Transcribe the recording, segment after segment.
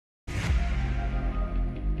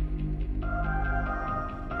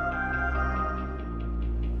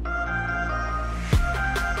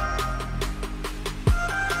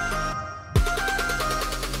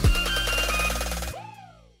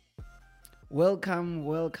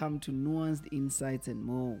Welcome to Nuanced Insights and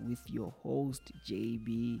More with your host,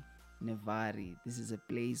 JB Nevari. This is a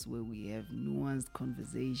place where we have nuanced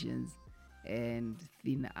conversations and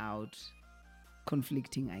thin out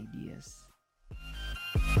conflicting ideas.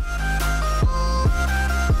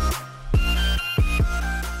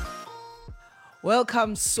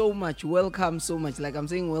 Welcome so much. Like I'm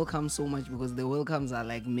saying welcome so much because the welcomes are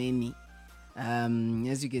like many.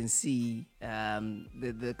 As you can see,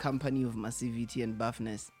 the company of massivity and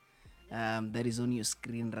buffness that is on your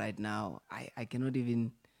screen right now, I cannot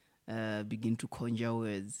even begin to conjure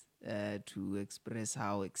words to express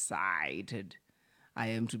how excited I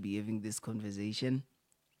am to be having this conversation.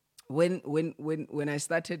 When I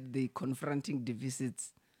started the Confronting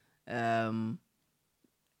Deficits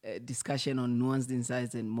discussion on nuanced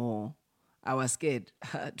insights and more, I was scared.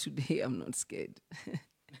 Today I'm not scared.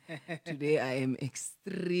 Today I am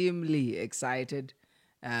extremely excited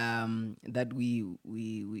that we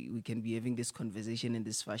can be having this conversation in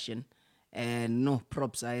this fashion. And no,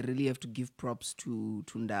 props. I really have to give props to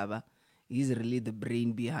Ndaba. He's really the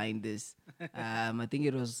brain behind this. I think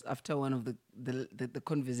it was after one of the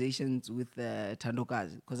conversations with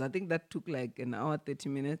Thandokazi, because I think that took like an hour, 30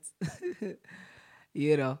 minutes.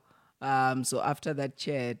 You know. So after that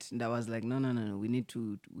chat, and I was like, no, we need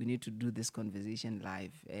to do this conversation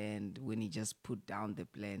live. And when he just put down the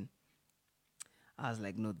plan, I was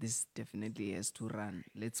like, no, this definitely has to run.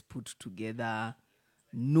 Let's put together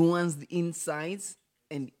nuanced insights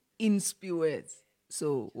and inspi words.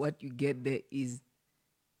 So what you get there is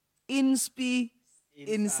inspi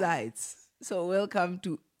insights. So welcome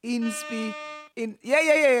to inspi in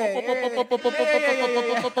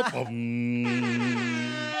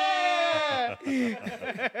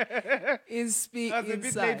Inspi I was a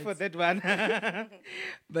bit late for that one.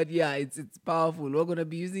 But yeah, it's powerful. We're gonna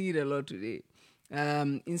be using it a lot today.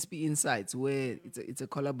 Inspi Insights, where it's a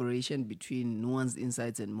collaboration between Nuanced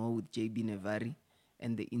Insights and More with JB Nevari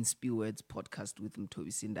and the Inspi Words podcast with Dr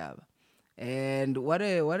Ndaba. And what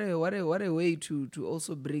a way to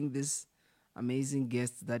also bring this amazing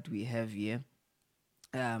guests that we have here.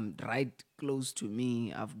 Right close to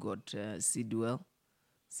me, I've got Sidwell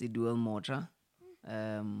Motha.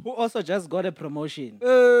 Who also just got a promotion.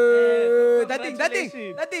 That thing.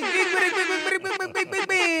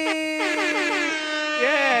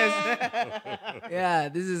 Yes. Yeah,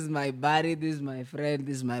 this is my buddy, this is my friend,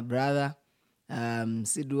 this is my brother.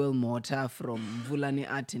 Sidwell Motha from Mvulane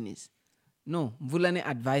Artenis. No, Mvulane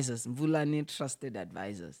Advisors, Mvulane Trusted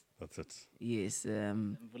Advisors. That's it. Yes.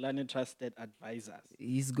 Mvulane Trusted Advisors.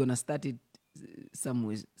 He's gonna start it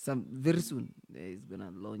some very soon. He's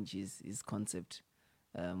gonna launch his concept.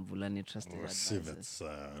 Mvulane Trusted Advisors.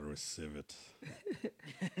 Receive it.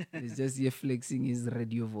 He's just here flexing his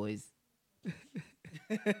radio voice.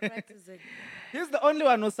 He's the only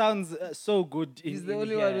one who sounds so good. He's the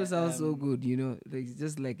only one who sounds so good, you know. Like, it's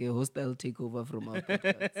just like a hostile takeover from our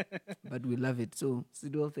podcast. But we love it. So,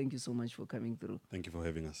 Sidwell, thank you so much for coming through. Thank you for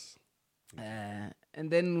having us. And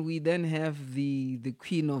then we have the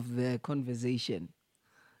queen of the conversation.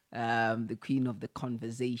 The queen of the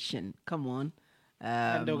conversation. Come on.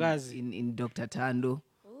 Thandokazi. In Dr. Thando.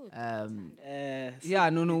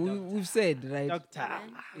 We've said, right? Doctor.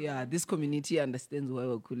 Yeah, this community understands why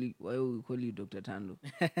we call you Dr. Thando.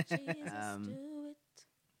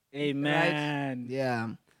 Amen. Right?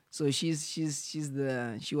 Yeah. So she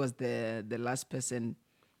was the last person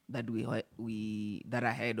that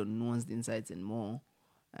I had on Nuanced Insights and More.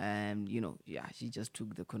 And she just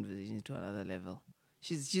took the conversation to another level.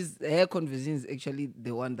 Her conversation is actually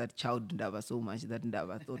the one that chowed Ndaba so much that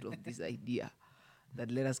Ndaba thought of this idea that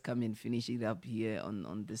let us come and finish it up here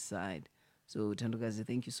on this side. So Thandokazi,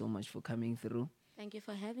 thank you so much for coming through. Thank you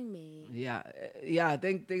for having me. Yeah.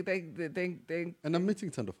 Thank. And I'm meeting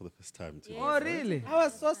Thando for the first time too. Yes. Oh, really? I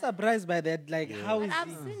was so surprised by that. Like, how is I've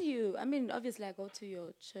he? seen you. I mean, obviously, I go to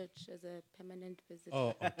your church as a permanent visitor.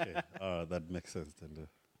 Oh, okay. That makes sense, Thando.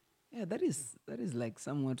 Yeah, that is like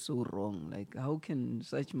somewhat so wrong. Like, how can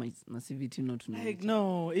such massivity not know? Like,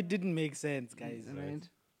 no, it didn't make sense, guys. Right?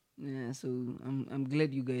 Yeah, so I'm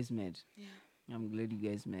glad you guys met. Yeah. I'm glad you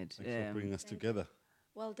guys met. Thanks for bringing us together.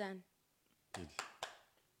 Well done.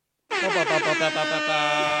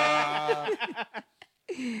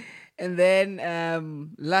 And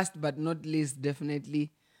then, last but not least,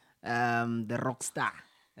 definitely, the rock star,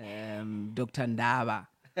 Dr. Ndaba.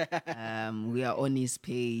 We are on his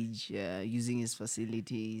page, using his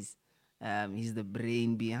facilities. He's the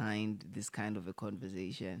brain behind this kind of a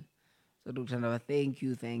conversation. So, Dr. Ndaba,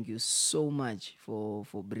 thank you so much for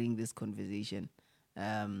bringing this conversation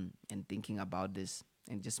and thinking about this.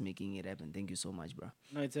 and just making it happen. Thank you so much, bro.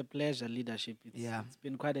 No, it's a pleasure, leadership. Yeah. It's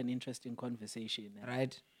been quite an interesting conversation.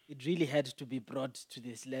 Right? It really had to be brought to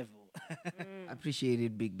this level. Appreciate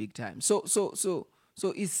it big time. So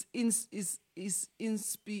it's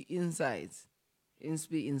Inspi Insights.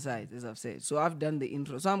 Inspi Insights, as I've said. So I've done the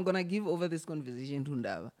intro. So I'm gonna give over this conversation to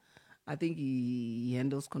Ndaba. I think he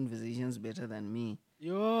handles conversations better than me.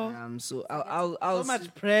 Yo, So I'll so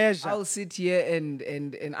much pressure. I'll sit here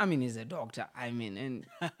and I mean, he's a doctor. I mean, and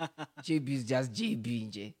JB is just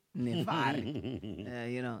JB, never.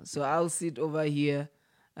 You know. So I'll sit over here,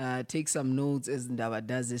 take some notes as Ndaba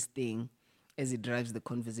does his thing, as he drives the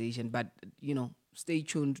conversation. But you know, stay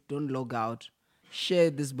tuned. Don't log out. Share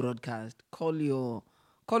this broadcast. Call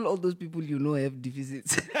all those people you know have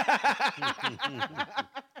deficits.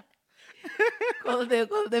 Call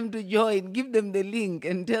them to join. Give them the link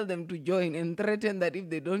and tell them to join, and threaten that if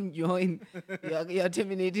they don't join, you are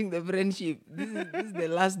terminating the friendship. This is the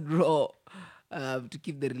last draw to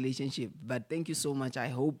keep the relationship. But thank you so much. I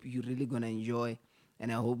hope you're really gonna enjoy,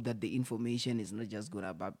 and I hope that the information is not just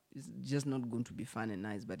it's just not going to be fun and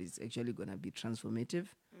nice, but it's actually gonna be transformative,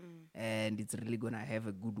 and it's really gonna have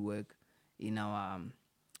a good work in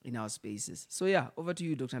our spaces. So yeah, over to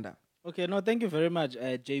you, Dr. Ndaba. Okay, no, thank you very much,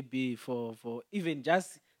 JB, for even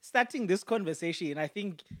just starting this conversation. I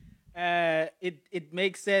think it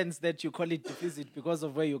makes sense that you call it deficit because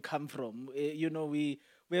of where you come from. You know, we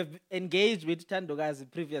have engaged with Thandokazi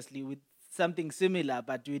previously with something similar,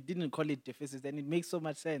 but we didn't call it deficit, and it makes so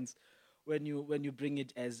much sense when you bring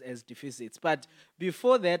it as deficits. But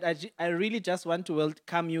before that, I really just want to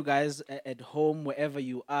welcome you guys at home, wherever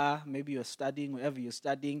you are. Maybe you're studying, wherever you're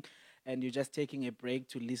studying, and you're just taking a break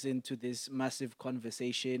to listen to this massive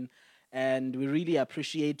conversation. And we really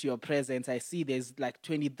appreciate your presence. I see there's like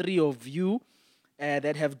 23 of you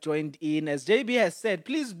that have joined in. As JB has said,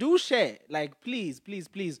 please do share. Like, please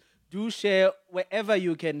do share wherever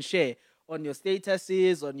you can share, on your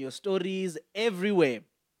statuses, on your stories, everywhere.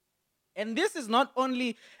 And this is not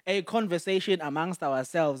only a conversation amongst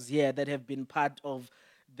ourselves here that have been part of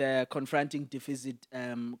the Confronting Deficit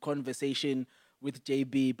conversation with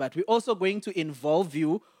JB, but we're also going to involve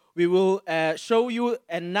you. We will show you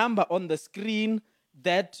a number on the screen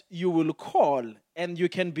that you will call, and you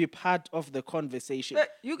can be part of the conversation.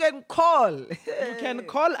 You can call. You can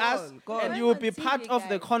call us, and you will be part of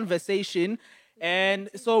the conversation. And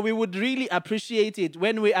so we would really appreciate it.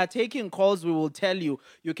 When we are taking calls, we will tell you.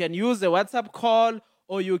 You can use a WhatsApp call,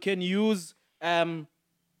 or you can use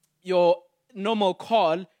your normal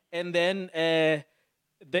call, and then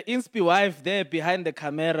the Inspi wife there behind the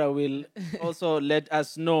camera will also let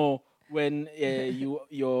us know when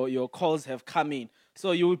your calls have come in.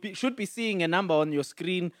 So you should be seeing a number on your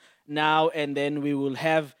screen now, and then we will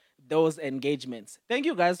have those engagements. Thank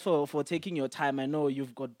you guys for taking your time. I know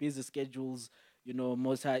you've got busy schedules. You know,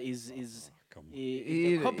 Motha is in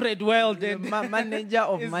the corporate world, and manager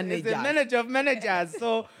of managers. Is a manager of managers.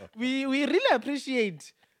 So we really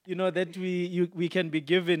appreciate, you know, that we can be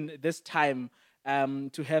given this time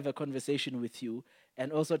to have a conversation with you.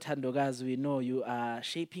 And also, Thandokazi, we know you are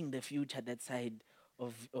shaping the future, that side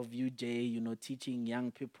of UJ, you know, teaching young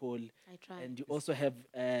people. I try. And you also have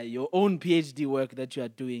your own PhD work that you are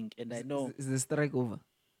doing. And I know. Is the strike over?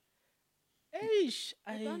 Eish,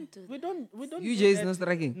 we don't UJ is not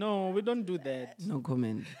striking. No, we don't do that. No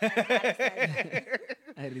comment.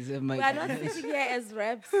 I reserve my We are not sitting here as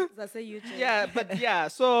reps. I say you. Yeah, but yeah,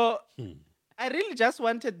 so I really just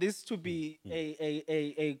wanted this to be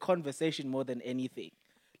a conversation more than anything,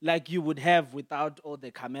 like you would have without all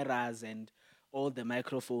the cameras and all the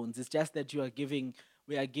microphones. It's just that we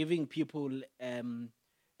are giving people a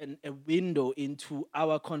window into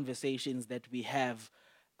our conversations that we have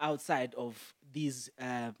outside of these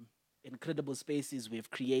incredible spaces we've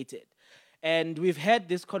created. And we've had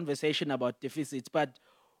this conversation about deficits, but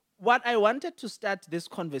what I wanted to start this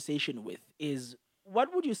conversation with is,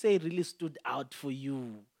 what would you say really stood out for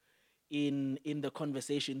you in the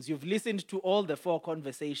conversations? You've listened to all the 4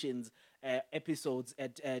 conversations episodes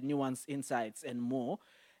at Nuance Insights and more,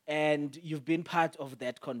 and you've been part of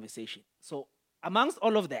that conversation. So amongst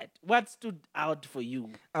all of that, what stood out for you?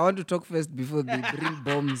 I want to talk first before they bring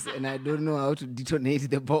bombs, and I don't know how to detonate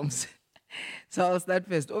the bombs. So I'll start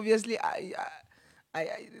first. Obviously,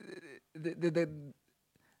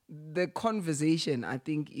 the conversation, I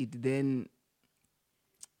think it then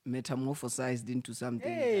metamorphosized into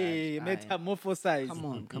something. Hey, metamorphosized.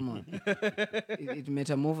 Come on. It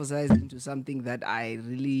metamorphosized into something that I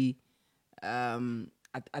really,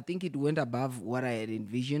 I think it went above what I had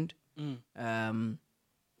envisioned.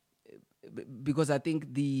 Because I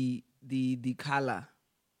think the color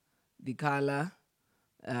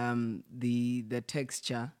the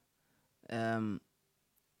texture. In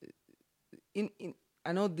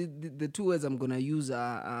I know the two words I'm gonna use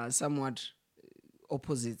are somewhat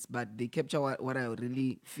opposites, but they capture what I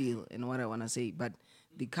really feel and what I wanna say. But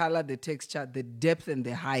the color, the texture, the depth, and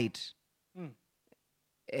the height,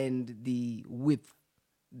 and the width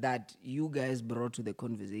that you guys brought to the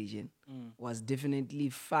conversation was definitely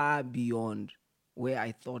far beyond where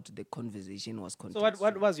I thought the conversation was So contained.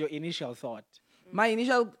 what was your initial thought? My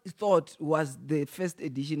initial thought was the first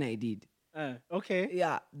edition I did. Okay.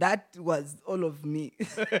 Yeah, that was all of me.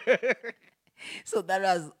 So that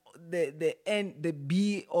was the end, the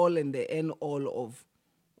be all and the end all of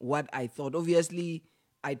what I thought. Obviously,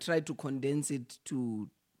 I tried to condense it to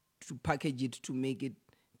package it to make it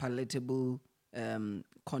palatable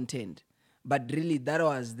content. But really, that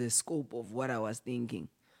was the scope of what I was thinking.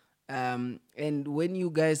 And when you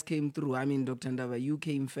guys came through, I mean, Dr. Ndaba, you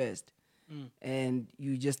came first, and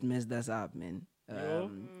you just messed us up, man.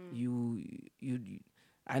 You,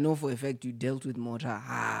 I know for a fact you dealt with Motha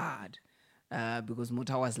hard, because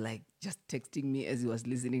Motha was like just texting me as he was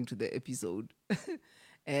listening to the episode,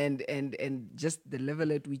 and just the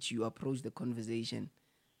level at which you approach the conversation,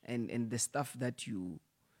 and the stuff that you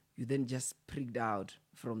then just pricked out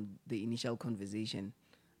from the initial conversation.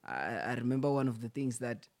 I remember one of the things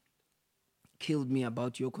that killed me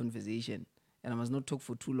about your conversation, and I must not talk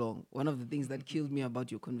for too long. One of the things that killed me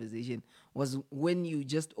about your conversation was when you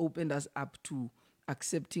just opened us up to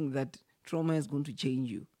accepting that trauma is going to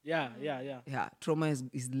change you. Yeah. Yeah, trauma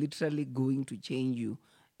is literally going to change you,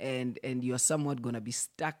 and you're somewhat going to be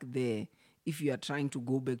stuck there if you are trying to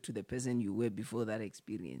go back to the person you were before that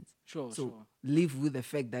experience. Sure. Live with the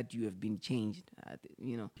fact that you have been changed,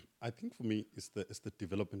 I think for me, it's the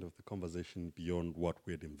development of the conversation beyond what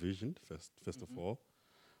we had envisioned, first of all,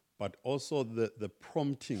 but also the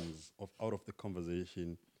promptings of out of the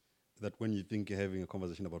conversation, that when you think you're having a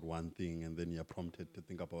conversation about one thing and then you're prompted to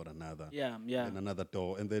think about another. Yeah. And another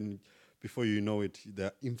door. And then before you know it, there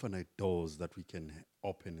are infinite doors that we can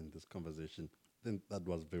open in this conversation. Then that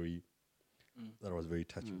was very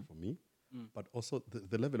touching for me. But also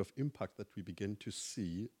the level of impact that we began to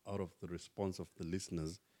see out of the response of the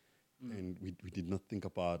listeners. And we did not think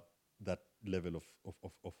about that level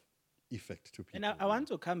of effect to people. And I want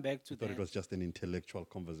to come back to I thought that. it was just an intellectual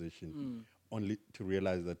conversation, only to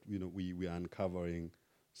realize that we are uncovering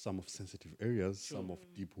some of sensitive areas, some of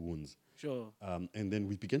deep wounds. Sure. And then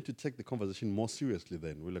we began to take the conversation more seriously.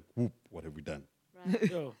 Then we're like, whoop, what have we done? Right.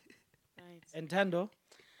 Sure. Right. And Thando,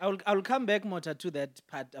 I will come back, Motha, to that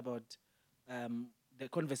part about the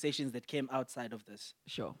conversations that came outside of this.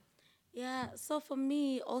 Sure. Yeah. So for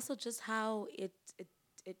me, also just how it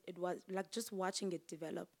was like just watching it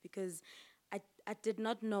develop, because I did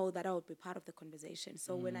not know that I would be part of the conversation.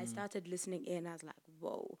 So when I started listening in, I was like,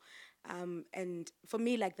 whoa. And for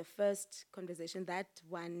me, like the first conversation, that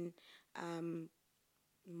one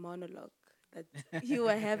monologue that you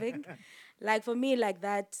were having, like for me, like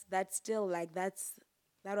that's still like that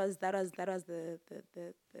was the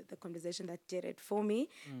conversation that did it for me.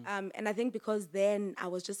 And I think because then I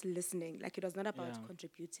was just listening, like it was not about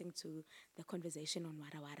contributing to the conversation on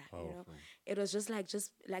Wara Wara, you know. It was just like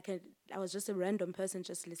I was just a random person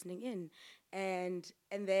just listening in, and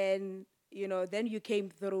then then you came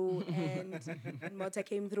through and Motha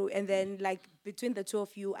came through, and then like between the two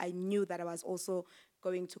of you, I knew that I was also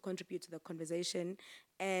going to contribute to the conversation,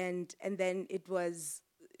 and then it was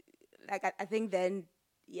like I think then.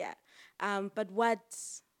 Yeah, but what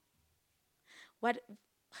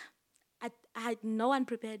no one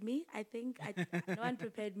prepared me. I think no one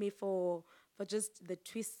prepared me for just the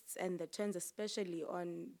twists and the turns, especially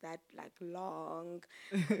on that like long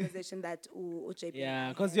conversation that JB. Yeah,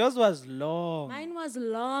 because yours was long. Mine was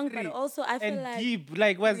long, but also I feel and like deep.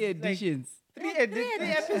 Like was Three editions. Three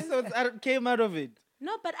episodes came out of it.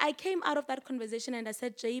 No, but I came out of that conversation and I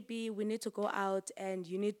said, JB, we need to go out and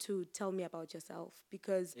you need to tell me about yourself,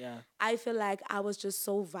 because I feel like I was just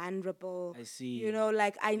so vulnerable. I see.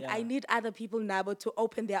 Like I need other people now to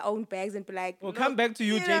open their own bags and be like, we'll come back to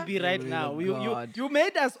you, JB, right now. You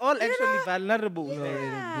made us all actually vulnerable. Glory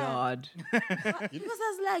to God. Because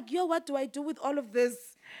I was like, yo, what do I do with all of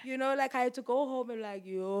this? Like I had to go home and like,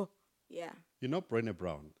 yeah. Brené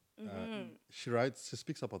Brown, she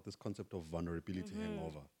speaks about this concept of vulnerability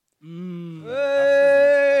hangover.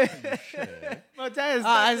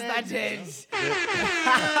 I started.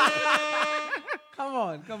 Come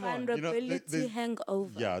on. Vulnerability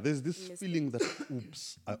hangover. Yeah, there's this feeling that,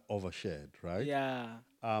 oops, I overshared, right? Yeah.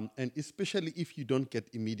 And especially if you don't get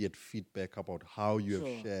immediate feedback about how you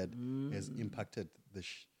have shared has impacted the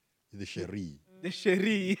sherry. The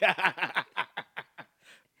sherry.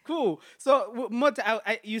 Cool. So, Motha,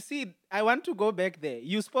 you see, I want to go back there.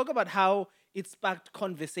 You spoke about how it sparked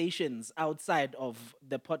conversations outside of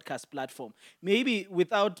the podcast platform. Maybe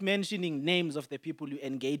without mentioning names of the people you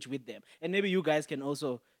engage with them. And maybe you guys can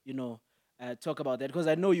also, talk about that because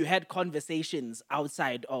I know you had conversations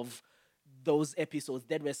outside of those episodes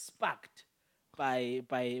that were sparked by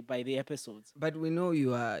the episodes. But we know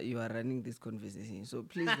you are running this conversation, so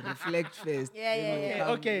please reflect first. Yeah, then yeah, we'll yeah. come-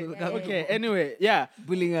 Okay. we'll come to Okay. Anyway, yeah.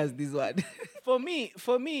 bullying us this one. For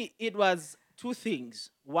me, it was two things.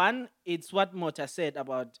 One, it's what Motha said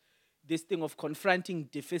about this thing of confronting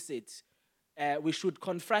deficits. We should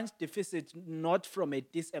confront deficits not from a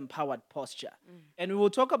disempowered posture, and we will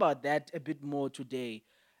talk about that a bit more today.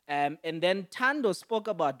 And then Thando spoke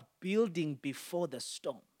about building before the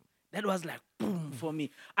storm. That was like boom for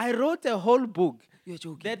me. I wrote a whole book. You're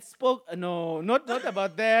joking. That spoke no, not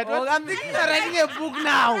about that. Oh, I'm thinking you're writing a book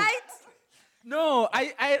now. Right? No,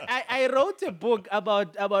 I wrote a book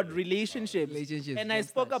about relationships. Relationships, And I don't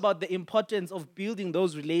spoke touch. about the importance of building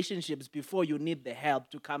those relationships before you need the help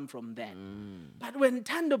to come from that. But when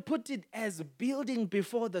Thando put it as building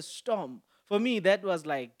before the storm, for me that was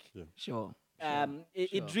like Sure.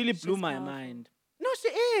 it really blew my powerful. mind. No,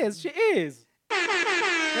 she is.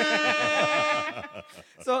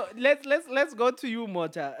 So let's go to you,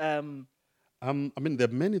 Motha. I mean, there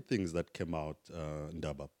are many things that came out,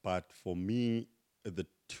 Ndaba, but for me, the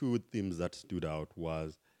two themes that stood out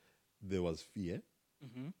was there was fear,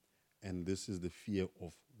 and this is the fear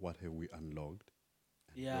of what have we unlocked,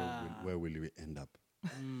 and Yeah. where will we end up?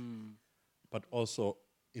 But also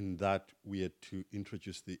in that we had to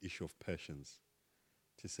introduce the issue of patience,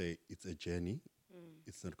 to say it's a journey,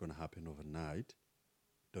 it's not going to happen overnight.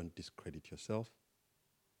 Don't discredit yourself.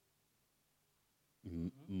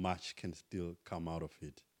 Much can still come out of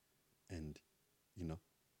it, and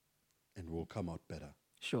and we'll come out better.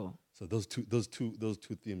 Sure. So those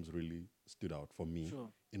two themes really stood out for me Sure.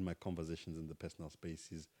 in my conversations in the personal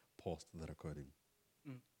spaces post the recording.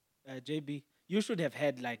 JB, you should have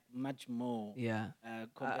had like much more. Yeah.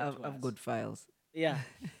 Compared to I've us. got files. Yeah.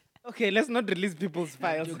 Okay, let's not release people's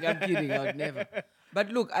files. Joke, I'm kidding. I would never. But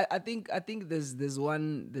look, I think there's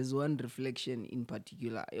one reflection in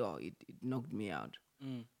particular. Oh, it knocked me out.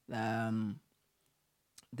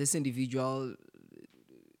 This individual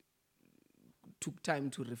took time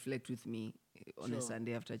to reflect with me on a Sure.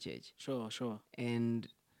 Sunday after church, Sure. and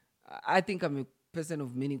I think I'm a person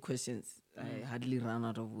of many questions. I hardly run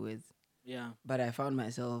out of words, Yeah. but I found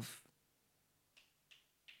myself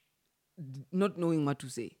not knowing what to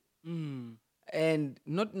say. And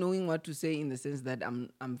not knowing what to say in the sense that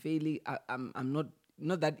I'm failing. I'm not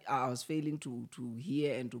that I was failing to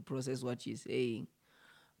hear and to process what she's saying,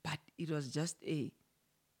 but it was just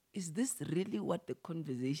is this really what the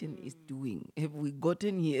conversation is doing? Have we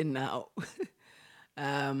gotten here now?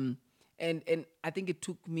 And I think it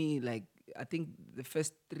took me the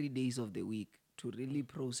first 3 days of the week to really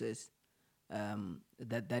process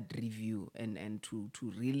that review and to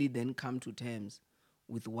really then come to terms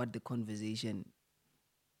with what the conversation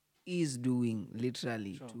is doing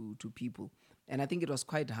literally to people. And I think it was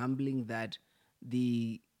quite humbling that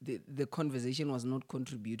the conversation was not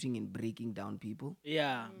contributing in breaking down people,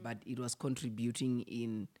 Yeah. but it was contributing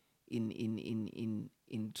in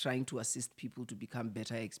trying to assist people to become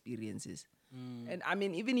better experiences. And I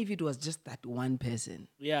mean, even if it was just that one person,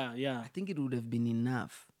 Yeah. I think it would have been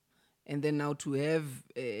enough. And then now to have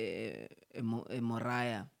a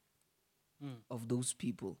Moriah of those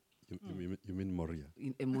people, You mean Moria?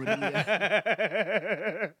 in a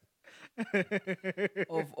Moriah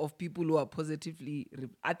of people who are positively.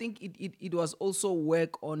 I think it was also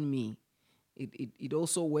work on me. It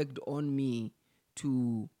also worked on me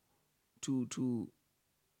to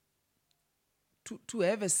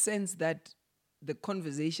have a sense that the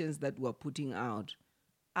conversations that we're putting out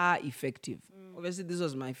are effective. Obviously, this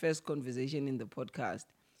was my first conversation in the podcast.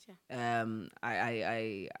 Sure.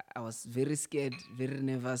 I was very scared, very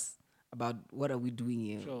nervous about what are we doing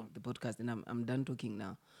here, Sure. the podcast, and I'm done talking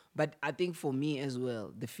now. But I think for me as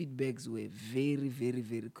well, the feedbacks were very, very,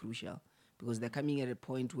 very crucial because they're coming at a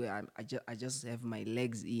point where I just have my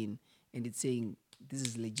legs in and it's saying, this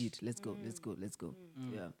is legit. Let's go.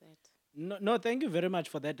 Yeah. No, thank you very much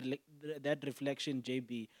for that that reflection,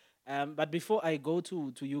 JB. But before I go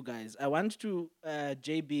to you guys, I want to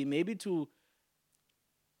JB maybe to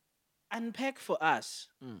unpack for us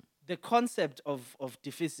the concept of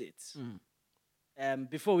deficits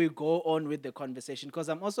before we go on with the conversation, because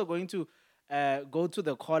I'm also going to go to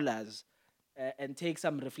the callers and take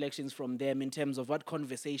some reflections from them in terms of what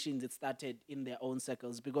conversations it started in their own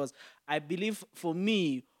circles, because I believe for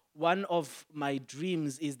me, one of my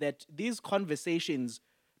dreams is that these conversations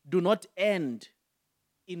do not end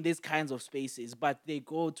in these kinds of spaces, but they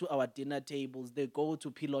go to our dinner tables, they go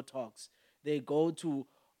to pillow talks, they go to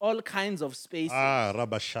all kinds of spaces.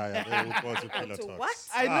 Rabashaya. They will go to pillow To talks. what?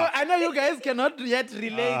 I know you guys cannot yet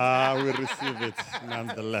relate. We receive it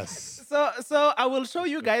nonetheless. So I will show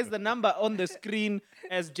you guys the number on the screen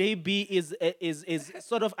as JB is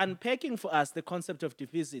sort of unpacking for us the concept of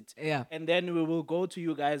deficit. Yeah. And then we will go to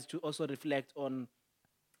you guys to also reflect on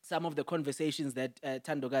some of the conversations that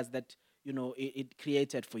Thandokazi that it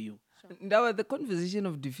created for you. Now, the conversation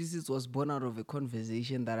of deficits was born out of a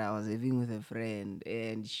conversation that I was having with a friend,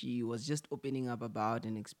 and she was just opening up about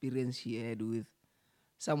an experience she had with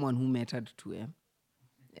someone who mattered to her,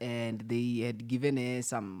 and they had given her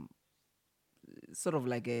some sort of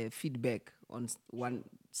like a feedback on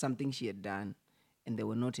something she had done, and they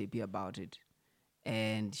were not happy about it,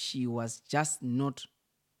 and she was just not.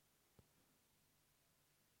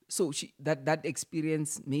 So that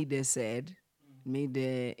experience made her sad, made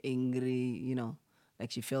her angry,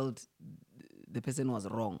 like she felt the person was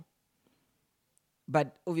wrong.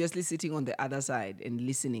 But obviously sitting on the other side and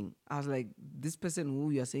listening, I was like, this person who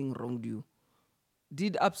you are saying wronged you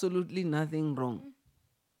did absolutely nothing wrong.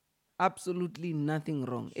 Absolutely nothing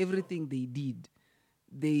wrong. Everything they did,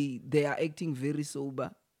 they are acting very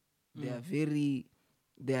sober. They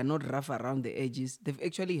are not rough around the edges. They've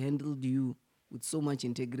actually handled you with so much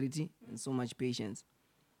integrity and so much patience.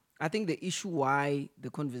 I think the issue why the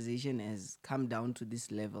conversation has come down to this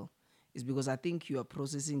level is because I think you are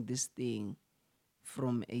processing this thing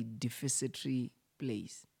from a deficitary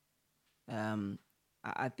place.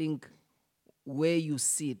 I think where you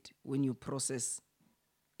sit when you process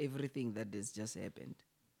everything that has just happened,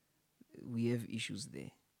 we have issues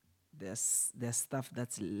there. There's stuff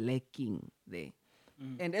that's lacking there.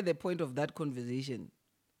 And at the point of that conversation,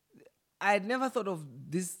 I had never thought of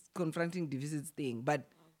this confronting deficits thing, but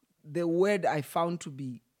the word I found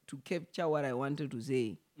to capture what I wanted to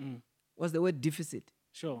say was the word deficit.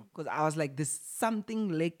 Sure. Because I was like, there's something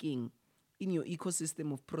lacking in your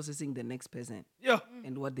ecosystem of processing the next person. Yeah.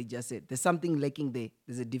 And what they just said. There's something lacking there.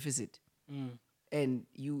 There's a deficit. And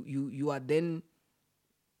you are then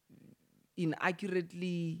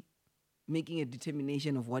inaccurately making a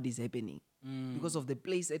determination of what is happening because of the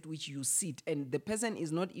place at which you sit. And the person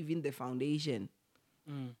is not even the foundation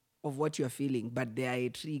of what you are feeling, but they are a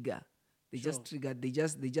trigger. They just triggered, they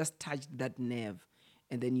just touched that nerve.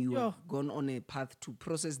 And then you have gone on a path to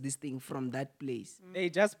process this thing from that place. They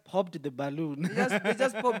just popped the balloon. They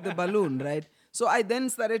just popped the balloon, right? So I then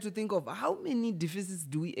started to think of how many deficits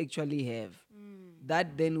do we actually have?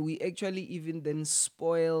 That then we actually even then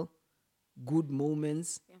spoil good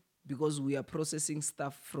moments because we are processing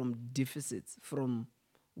stuff from deficits, from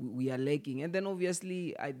we are lacking. And then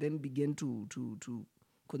obviously I then began to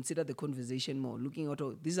consider the conversation more, looking at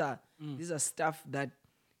these are stuff that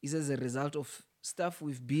is as a result of stuff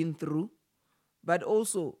we've been through, but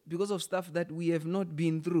also because of stuff that we have not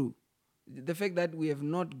been through. The fact that we have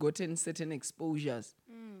not gotten certain exposures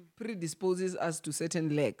predisposes us to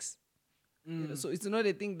certain lacks. So it's not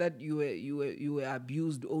a thing that you were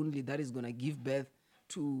abused only that is gonna give birth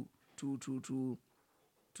to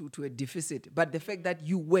a deficit, but the fact that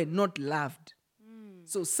you were not loved,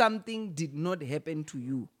 so something did not happen to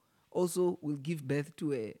you, also will give birth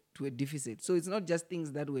to a deficit. So it's not just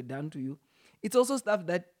things that were done to you; it's also stuff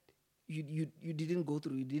that you didn't go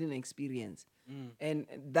through, you didn't experience, and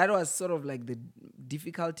that was sort of like the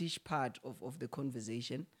difficult-ish part of the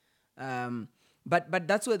conversation. But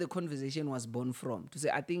that's where the conversation was born from. To say,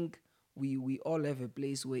 I think we all have a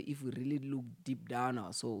place where if we really look deep down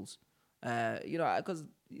our souls, because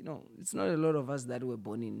it's not a lot of us that were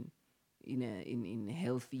born in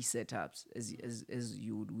healthy setups as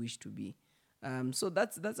you would wish to be. So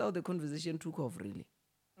that's how the conversation took off, really.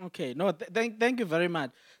 Okay, no, thank you very much.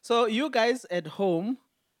 So you guys at home,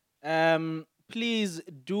 please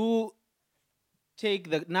do take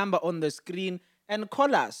the number on the screen and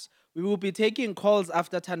call us. We will be taking calls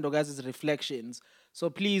after Thandokazi's reflections. So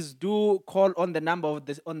please do call on the number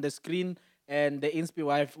on the screen, and the Inspi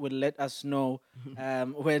wife will let us know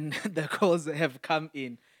when the calls have come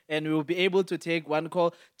in. And we will be able to take one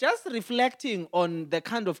call, just reflecting on the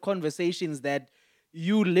kind of conversations that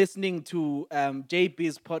you listening to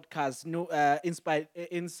JB's podcast, Insights.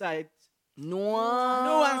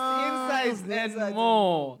 Nuanced insights and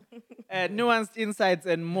more. Nuanced insights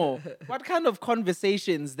and more. What kind of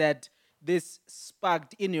conversations that this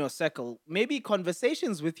sparked in your circle? Maybe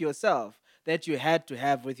conversations with yourself that you had to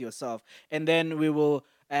have with yourself. And then we will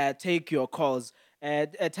take your calls.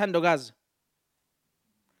 Thandokazi.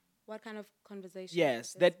 What kind of conversation?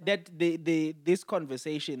 Yes, This one? the this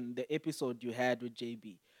conversation, the episode you had with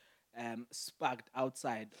JB, sparked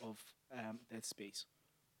outside of that space.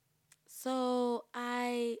 So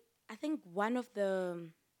I think one of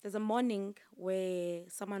there's a morning where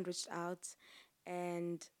someone reached out,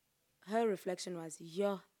 and her reflection was,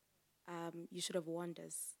 "Yo, you should have warned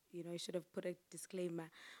us. You know, you should have put a disclaimer,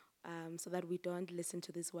 so that we don't listen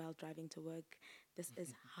to this while driving to work. This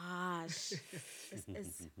is harsh. This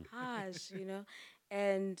is harsh, you know."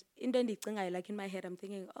 And in the like in my head, I'm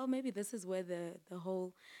thinking, oh, maybe this is where the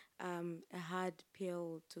whole a hard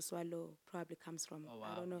pill to swallow probably comes from. Oh I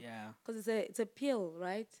wow, don't know, yeah. because it's a pill,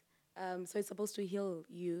 right? So it's supposed to heal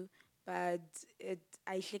you, but it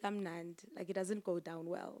I like it doesn't go down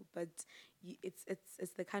well. But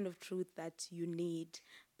it's the kind of truth that you need,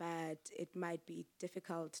 but it might be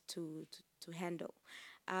difficult to handle.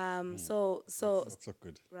 So That's so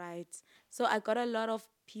good. right. So I got a lot of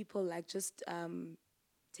people like just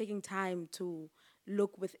taking time to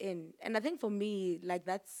look within, and I think for me, like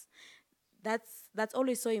that's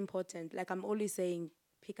always so important. Like I'm always saying,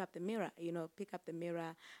 pick up the mirror, pick up the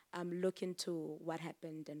mirror, look into what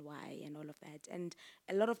happened and why and all of that. And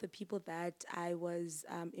a lot of the people that I was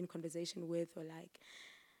in conversation with were like,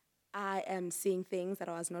 I am seeing things that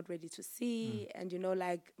I was not ready to see, and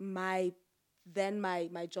like my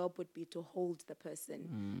job would be to hold the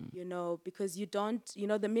person, because you don't,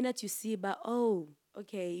 the minute you see, but oh,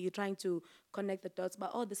 okay, you're trying to connect the dots, but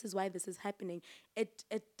oh, this is why this is happening. It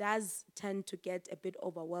does tend to get a bit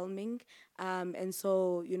overwhelming, and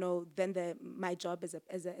so then my job as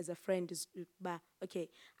a friend is, but okay,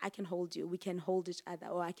 I can hold you, we can hold each other,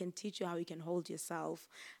 or I can teach you how you can hold yourself,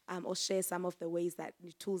 or share some of the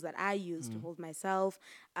tools that I use to hold myself,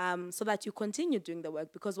 so that you continue doing the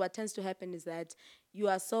work. Because what tends to happen is that you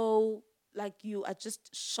are so, like, you are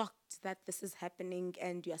just shocked that this is happening,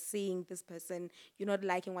 and you're seeing this person, you're not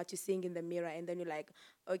liking what you're seeing in the mirror, and then you're like,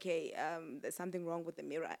 okay, there's something wrong with the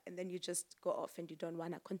mirror, and then you just go off and you don't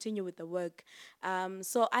want to continue with the work.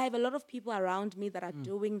 So I have a lot of people around me that are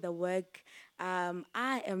doing the work.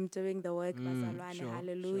 I am doing the work, bazalwane,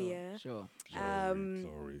 hallelujah. Sure.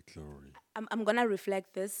 Glory. I'm gonna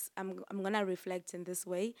reflect this. I'm gonna reflect in this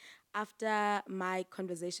way. After my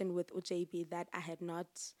conversation with UJB that I had not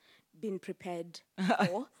been prepared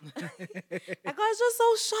for, like I was just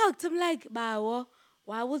so shocked. I'm like, Bawo,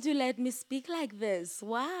 why would you let me speak like this?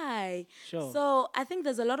 Why? Sure. So I think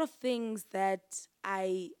there's a lot of things that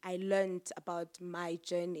I learned about my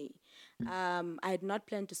journey. I had not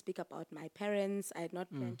planned to speak about my parents. I had not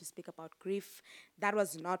planned to speak about grief. That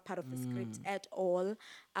was not part of the script at all.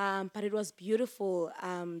 But it was beautiful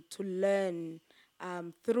to learn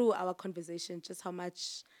through our conversation just how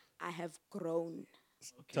much I have grown.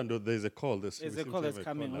 Tando, there's a call. There's We a seem call to have that's a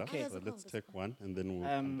coming, caller, okay. there's so a call, let's there's a take one and then we'll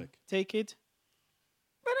come back. Take it.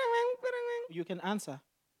 You can answer.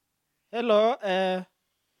 Hello,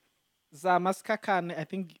 Zamaskakan. I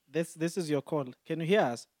think this is your call. Can you hear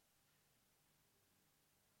us?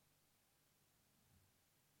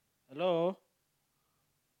 Hello.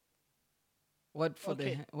 What for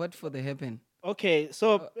Okay. the happen? Okay,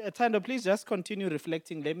 so Tando, please just continue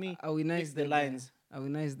reflecting. Let me Are we nice fix the there? lines. Are we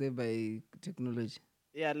nice there by technology?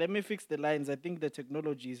 Yeah, let me fix the lines. I think the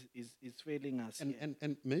technology is failing us. And, here.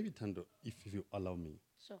 and maybe Tando, if you allow me,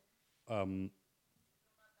 Sure. um,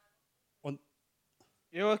 on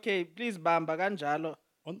You okay? Please, Bamba Ganjalo.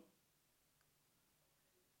 on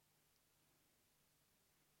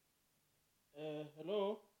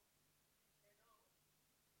Hello.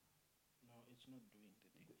 No, it's not doing the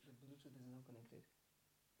thing. The Bluetooth is not connected.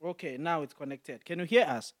 Okay, now it's connected. Can you hear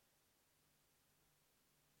us?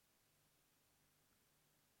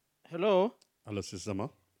 Hello. hello, Sisama.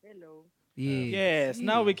 Hello. Yes,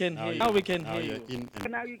 now we can hear you. Now we can Now hear you're you. in So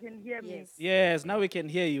and now you can hear me. Yes. Yes, now we can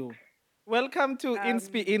hear you. Welcome to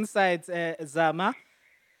Inspi Insights, Zama.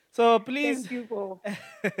 So please, Thank you for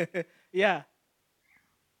yeah,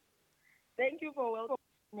 welcoming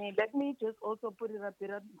me. Let me just also put in a bit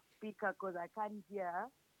of speaker because I can't hear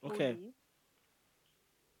okay. fully.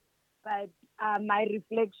 But my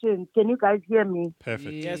reflection, can you guys hear me?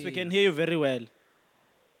 perfect. Yes, we can hear you very well.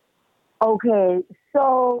 Okay.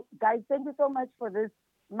 So guys, thank you so much for this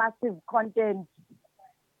massive content.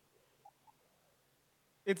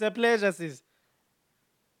 It's a pleasure, sis.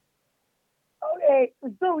 Okay,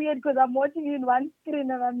 it's so weird because I'm watching you in one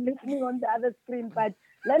screen and I'm listening on the other screen. But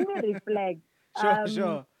let me reflect.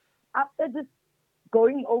 Sure. After just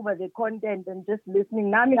going over the content and just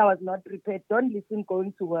listening, Nami, I was not prepared. Don't listen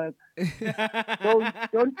going to work.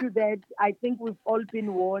 don't do that. I think we've all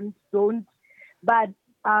been warned. Don't. But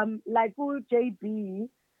like who JB,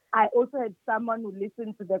 I also had someone who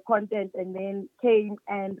listened to the content and then came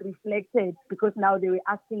and reflected, because now they were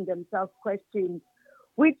asking themselves questions,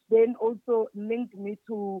 which then also linked me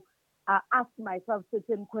to ask myself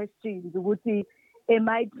certain questions. Wuti, am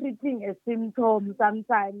I treating a symptom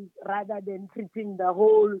sometimes rather than treating the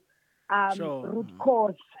whole Sure. root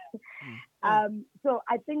cause? So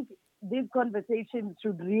I think these conversations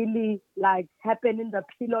should really like happen in the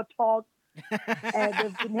pillow talk.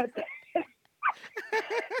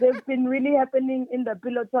 They've been really happening in the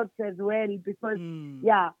pillow talks as well, because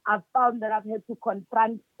I've found that I've had to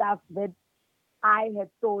confront stuff that I had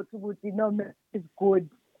thought would, is good.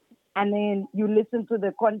 And then you listen to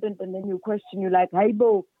the content and then you question, you're like, hey,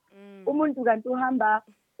 bo, umuntu kanti uhamba,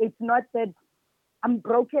 it's not that I'm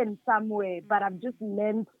broken somewhere, but I've just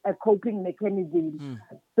learned a coping mechanism.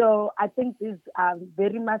 So I think these are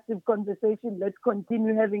very massive conversations. Let's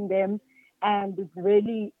continue having them. And it's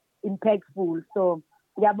really impactful. So,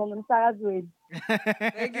 ngiyabonga msakazweni.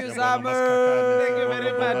 Thank you, Siyabonga Summer. Maskakane, Thank you siyabonga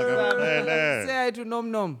very much, Mbonga Summer. Mqele. Say hi to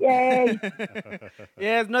Nom Nom. Yay.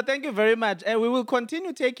 Yes, no, thank you very much. And we will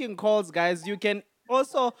continue taking calls, guys. You can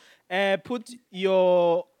also put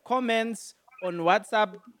your comments on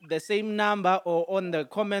WhatsApp, the same number, or on the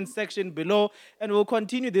comment section below, and we'll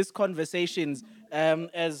continue these conversations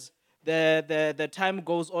as the time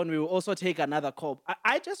goes on. We will also take another call.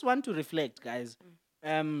 I just want to reflect, guys,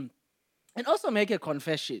 and also make a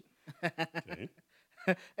confession. Okay.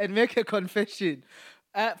 And make a confession.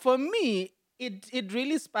 For me, it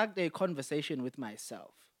really sparked a conversation with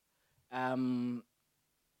myself.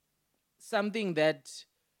 Something that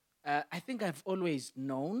I think I've always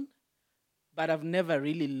known, but I've never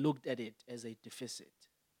really looked at it as a deficit.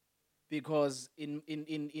 Because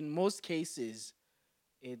in most cases,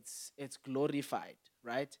 it's glorified,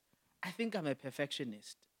 right? I think I'm a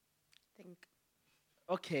perfectionist.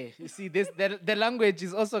 Okay, you see, the language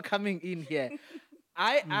is also coming in here.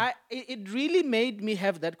 It really made me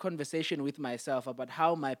have that conversation with myself about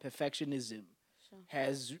how my perfectionism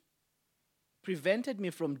has prevented me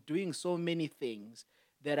from doing so many things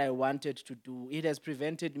that I wanted to do. It has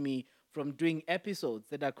prevented me from doing episodes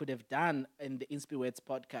that I could have done in the Inspireds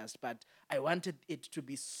podcast, but I wanted it to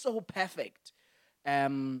be so perfect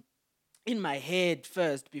in my head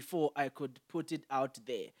first before I could put it out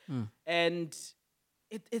there. And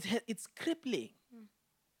it's crippling.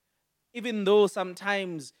 Even though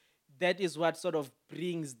sometimes that is what sort of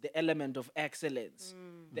brings the element of excellence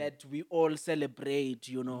that we all celebrate,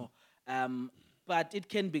 but it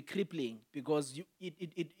can be crippling because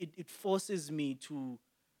it forces me to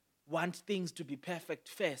want things to be perfect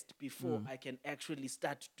first before I can actually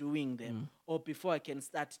start doing them or before I can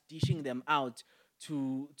start dishing them out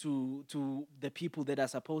to the people that are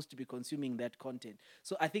supposed to be consuming that content.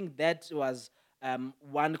 So I think that was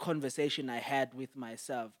one conversation I had with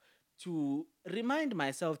myself to remind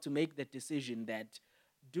myself to make the decision that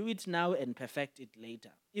do it now and perfect it later.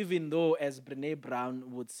 Even though, as Brené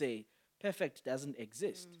Brown would say, perfect doesn't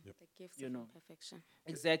exist. The gifts of imperfection.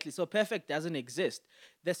 Exactly. So perfect doesn't exist.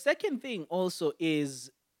 The second thing also is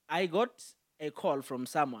I got a call from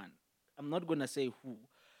someone, I'm not going to say who,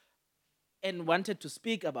 and wanted to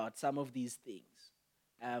speak about some of these things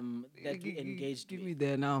that we engaged Give with. me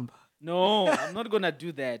their number. No, I'm not gonna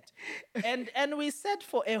do that. And we sat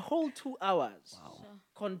for a whole 2 hours,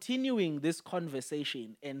 continuing this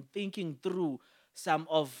conversation and thinking through some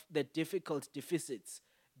of the difficult deficits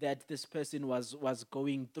that this person was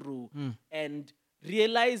going through, and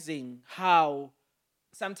realizing how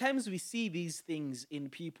sometimes we see these things in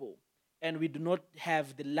people and we do not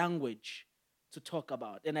have the language to talk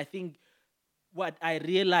about. And I think what I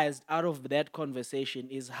realized out of that conversation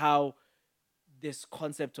is how this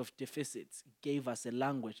concept of deficits gave us a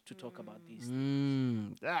language to talk about these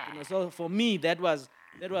things. So for me, that was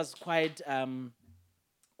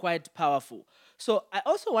quite powerful. So I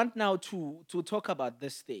also want now to talk about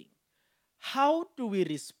this thing. How do we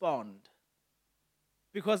respond?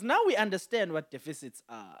 Because now we understand what deficits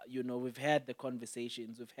are. We've had the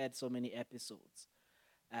conversations, we've had so many episodes.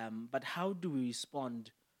 But how do we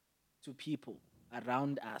respond to people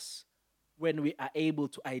around us when we are able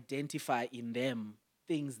to identify in them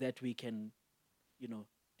things that we can,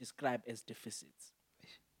 describe as deficits?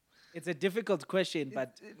 It's a difficult question,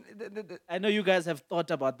 but I know you guys have thought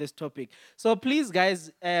about this topic. So please,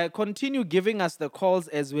 guys, continue giving us the calls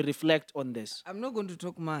as we reflect on this. I'm not going to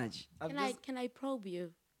talk much. Can I probe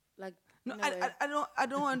you? Like, No, in a way? I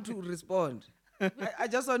don't want to respond. I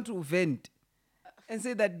just want to vent and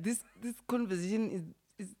say that this conversation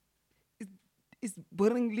is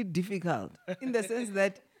boringly difficult in the sense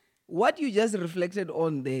that what you just reflected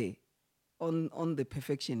on there, on the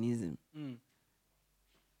perfectionism,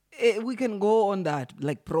 We can go on that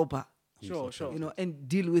like proper, Sure, sure. you know, and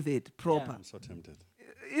deal with it proper. I'm so tempted.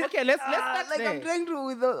 Okay, let's start Like there. I'm trying to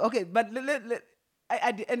with those, okay, but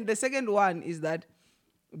and the second one is that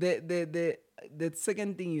the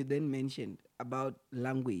second thing you then mentioned about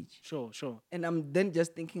language, Sure, sure. and I'm then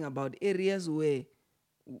just thinking about areas where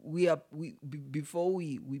before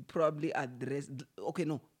we probably address, okay,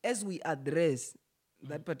 no, as we address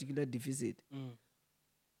that particular deficit,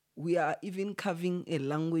 we are even carving a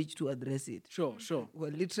language to address it. Sure, sure.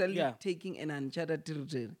 We're literally Yeah. taking an uncharted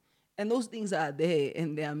territory. And those things are there,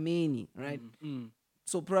 and there are many, right?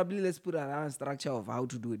 So probably let's put around a structure of how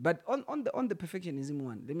to do it. But on the perfectionism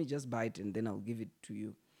one, let me just bite and then I'll give it to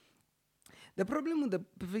you. The problem with the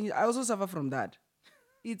perfectionism, I also suffer from that.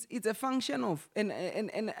 It's a function of, and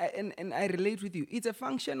I relate with you. It's a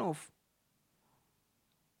function of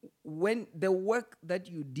when the work that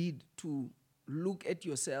you did to look at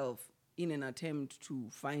yourself in an attempt to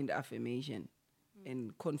find affirmation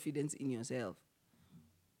and confidence in yourself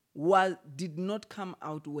did not come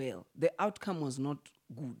out well. The outcome was not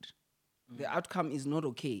good. The outcome is not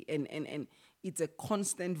okay, and it's a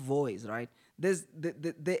constant voice, right? There's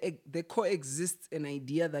the coexists an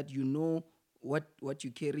idea that you know what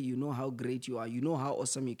you carry, you know how great you are, you know how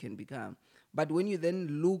awesome you can become. But when you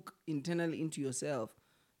then look internally into yourself,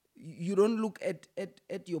 you don't look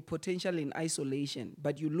at your potential in isolation,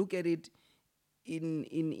 but you look at it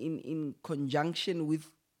in conjunction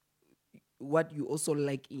with what you also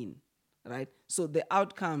like in, right? So the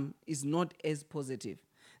outcome is not as positive.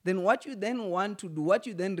 Then what you then want to do, what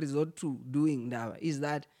you then resort to doing now is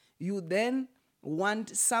that you then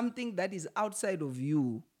want something that is outside of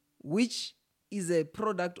you, which is a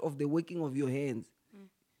product of the working of your hands.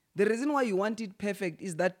 The reason why you want it perfect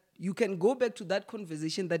is that you can go back to that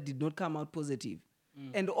conversation that did not come out positive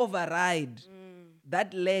and override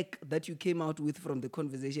that lack that you came out with from the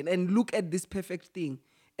conversation and look at this perfect thing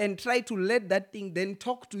and try to let that thing then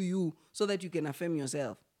talk to you so that you can affirm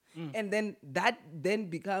yourself. And then that then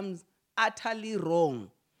becomes utterly wrong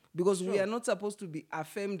because we are not supposed to be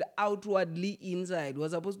affirmed outwardly inside. We're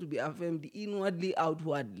supposed to be affirmed inwardly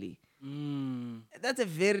outwardly. That's a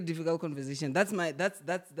very difficult conversation. That's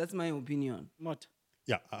my opinion. Motha.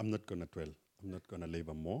 Yeah, I'm not going to dwell. I'm not going to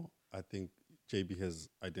labor more. I think JB has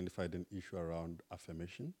identified an issue around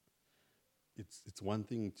affirmation. It's one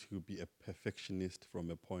thing to be a perfectionist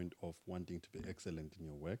from a point of wanting to be excellent in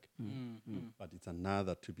your work, but it's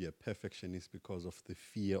another to be a perfectionist because of the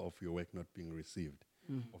fear of your work not being received,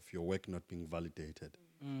 of your work not being validated.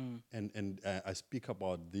 And I speak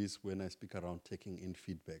about this when I speak around taking in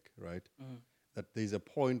feedback, right? That there's a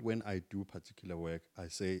point when I do particular work, I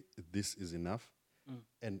say, this is enough.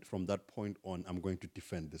 And from that point on, I'm going to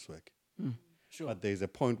defend this work. Sure. But there's a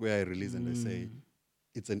point where I release and I say,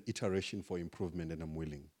 it's an iteration for improvement and I'm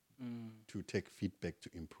willing to take feedback to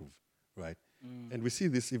improve, right? And we see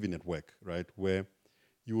this even at work, right? Where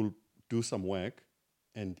you will do some work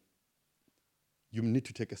and you need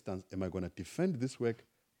to take a stance. Am I going to defend this work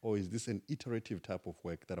or is this an iterative type of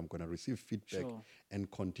work that I'm going to receive feedback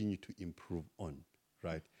and continue to improve on,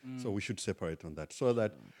 right? So we should separate on that so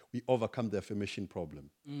that we overcome the affirmation problem,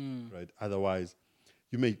 right? Otherwise,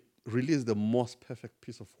 you may release the most perfect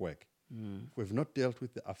piece of work. If we've not dealt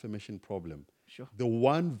with the affirmation problem, the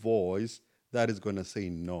one voice that is going to say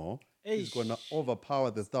no is going to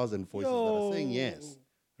overpower the 1,000 voices that are saying yes,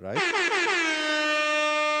 right?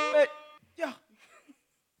 Yeah.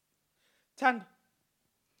 Thando.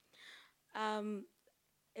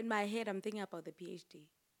 In my head, I'm thinking about the PhD.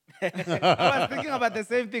 I was thinking about the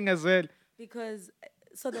same thing as well. Because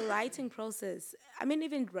so the writing process, I mean,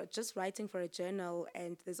 even just writing for a journal,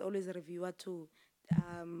 and there's always a reviewer too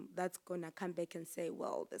that's gonna come back and say,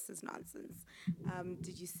 well, this is nonsense.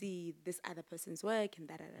 Did you see this other person's work and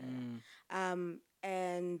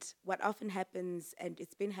and what often happens, and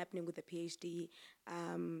it's been happening with the PhD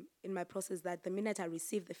in my process, that the minute I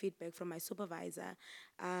receive the feedback from my supervisor,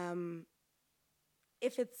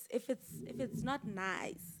 if it's not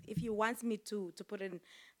nice, if he wants me to put in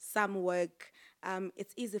some work,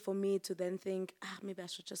 it's easy for me to then think, maybe I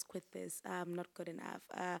should just quit this. I'm not good enough.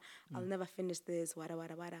 I'll never finish this. Wada.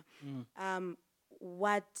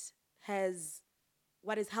 What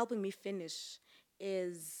is helping me finish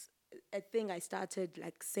is a thing I started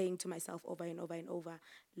like saying to myself over and over and over.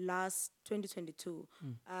 Last 2022,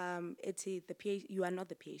 the PhD. You are not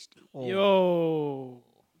the PhD. Yo.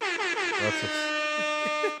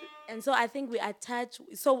 And so I think we attach.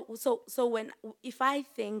 So if I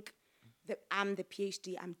think that I'm the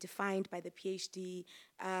PhD, I'm defined by the PhD.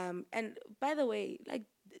 And by the way, like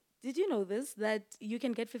did you know this? That you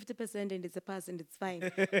can get 50% and it's a pass and it's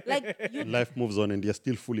fine. Like you Life moves on and you're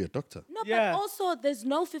still fully a doctor. no, Yeah. but also there's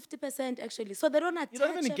no 50% actually. So they don't attach You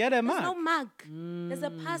don't even it. get a There's no mark. mark. There's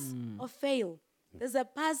a pass or fail. There's a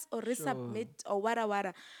pass or resubmit or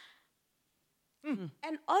wada.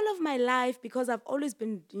 And all of my life, because I've always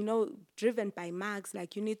been, driven by marks,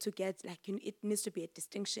 like you need to get, like it needs to be a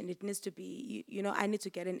distinction. It needs to be, I need to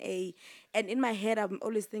get an A. And in my head, I'm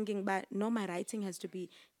always thinking, but no, my writing has to be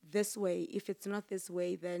this way. If it's not this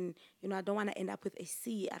way, then, I don't want to end up with a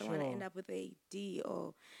C. I don't want to end up with a D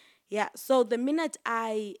or... Yeah, so the minute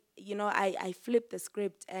I flip the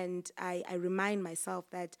script and I remind myself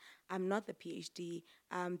that I'm not the PhD,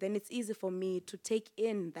 then it's easy for me to take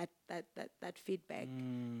in that feedback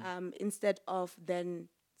instead of then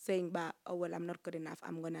saying, "Bah, oh well, I'm not good enough.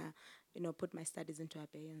 I'm gonna, put my studies into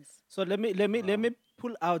abeyance." So let me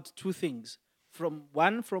pull out two things. From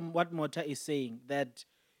what Motha is saying, that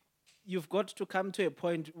you've got to come to a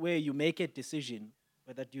point where you make a decision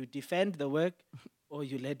whether you defend the work or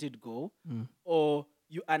you let it go, or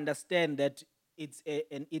you understand that it's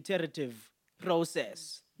an iterative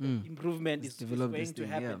process. Improvement is develop going this to thing,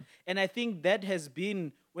 happen. yeah. And I think that has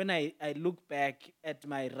been, when I look back at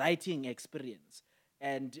my writing experience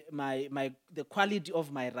and the quality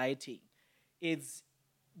of my writing, it's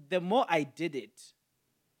the more I did it,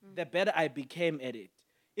 the better I became at it.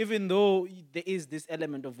 Even though there is this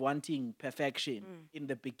element of wanting perfection in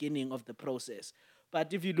the beginning of the process.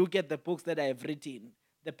 But if you look at the books that I have written,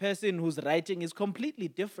 the person who's writing is completely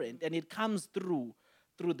different, and it comes through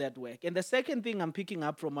that work. And the second thing I'm picking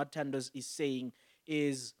up from what Thandos is saying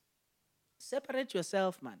is separate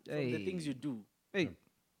yourself, man, from the things you do. Hey,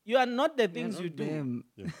 You are not the you're things not you do. them.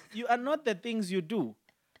 You are not the things you do.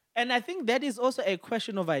 And I think that is also a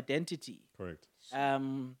question of identity. Correct.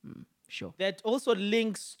 Sure. That also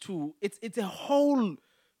links to, it's a whole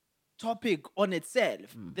topic on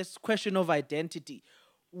itself, this question of identity.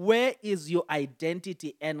 Where is your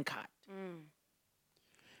identity anchored?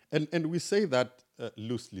 And we say that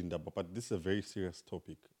loosely, Ndaba, but this is a very serious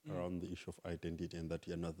topic around the issue of identity and that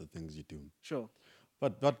you're not the things you do. Sure.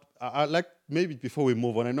 But I like, maybe before we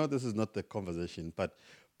move on, I know this is not the conversation, but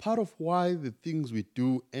part of why the things we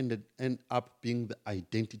do end up being the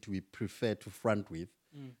identity we prefer to front with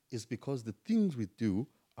is because the things we do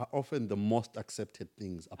are often the most accepted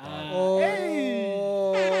things about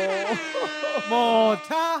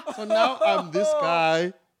Motha. So now I'm this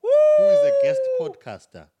guy who is a guest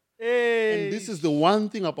podcaster. And this is the one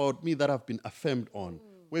thing about me that I've been affirmed on,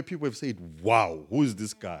 where people have said, wow, who is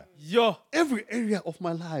this guy? Yo. Every area of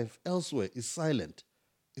my life elsewhere is silent.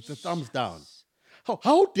 It's a thumbs down.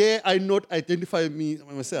 How dare I not identify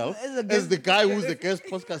myself as the guy who's the guest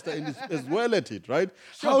podcaster and is as well at it, right?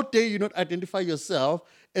 How dare you not identify yourself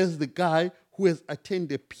as the guy who has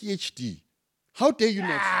attained a PhD? How dare you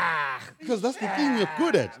not? Because that's the thing you're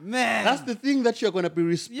good at. Man. That's the thing that you're going to be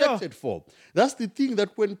respected for. That's the thing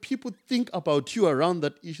that when people think about you around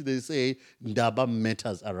that issue, they say, Ndaba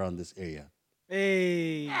matters around this area.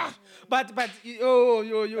 Hey. But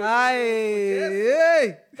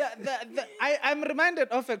I'm reminded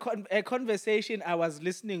of a conversation I was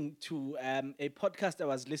listening to, a podcast I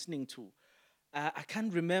was listening to. I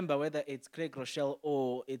can't remember whether it's Craig Rochelle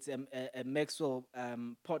or it's a Maxwell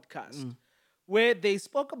podcast, where they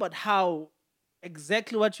spoke about how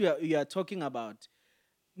exactly what you are talking about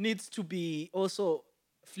needs to be also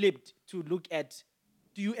flipped to look at,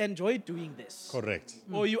 do you enjoy doing this? Correct.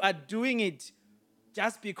 Or you are doing it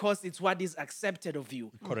just because it's what is accepted of you.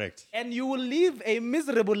 Correct. And you will live a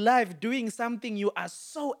miserable life doing something you are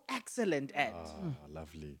so excellent at.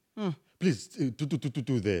 Lovely. Please,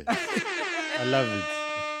 do there. I love it.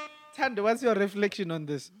 Thando, what's your reflection on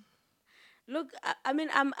this? Look, I mean,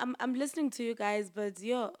 I'm listening to you guys, but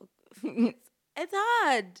it's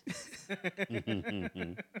hard.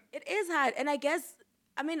 It is hard, and I guess,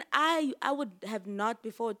 I mean, I would have not,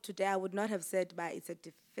 before today, I would not have said, but it's a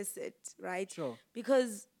deficit, right? Sure.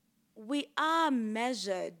 Because we are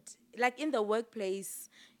measured, like in the workplace,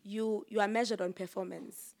 you are measured on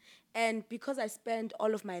performance. And because I spent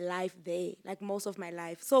all of my life there, like most of my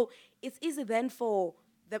life, so it's easy then for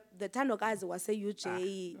the Thandokazi was say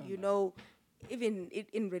UJ, even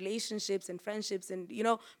in relationships and friendships, and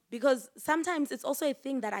because sometimes it's also a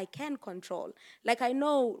thing that I can control. Like I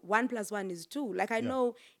know 1 + 1 is 2. Like I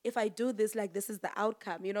know if I do this, like this is the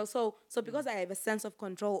outcome. So because I have a sense of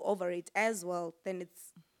control over it as well, then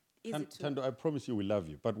it's easy to. Thando, I promise you we love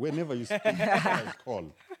you. But whenever you speak, I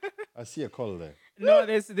call. I see a call there. No,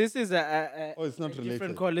 this is a Oh, it's not different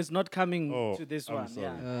related. call. It's not coming Oh, to this I'm one. sorry.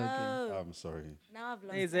 Yeah. Oh, I'm sorry. now I've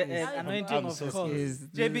lost. There's count. an Now it's anointing I'm of so calls. Yes,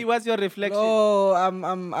 JB, what's your reflection? No,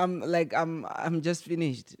 I'm just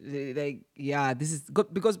finished. Like, yeah, this is good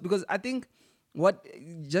because I think what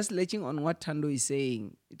just latching on what Thando is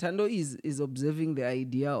saying. Thando is observing the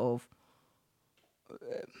idea of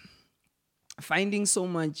finding so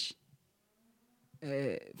much,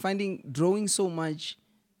 drawing so much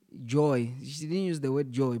joy. She didn't use the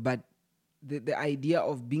word joy, but the idea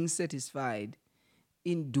of being satisfied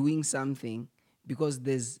in doing something because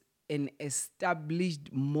there's an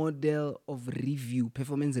established model of review,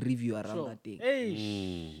 performance review around Sure. that thing.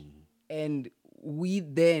 Hey, And we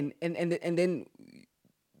then and then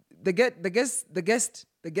the guest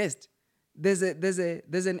there's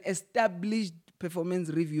an established performance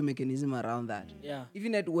review mechanism around that. Yeah.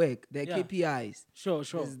 Even at work, there are Yeah. KPIs. Sure.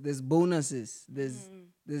 There's bonuses.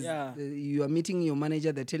 Yeah. You are meeting your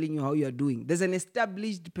manager, they're telling you how you are doing. There's an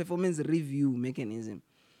established performance review mechanism.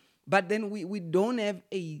 But then we don't have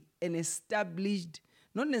an established,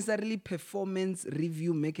 not necessarily performance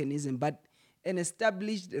review mechanism, but an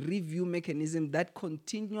established review mechanism that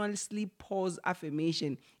continuously pours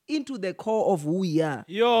affirmation into the core of who we are.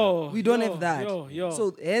 We don't have that. Yo.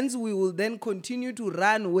 So hence we will then continue to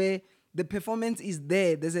run where the performance is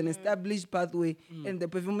there. There's an established pathway and the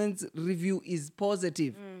performance review is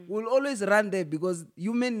positive. We'll always run there because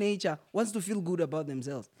human nature wants to feel good about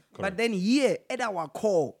themselves. But then here at our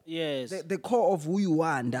core, Yes. the core of who you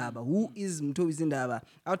are, Ndaba, who is Mthobizi Ndaba,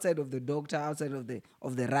 outside of the doctor, outside of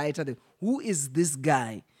the writer, who is this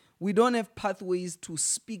guy? We don't have pathways to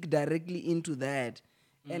speak directly into that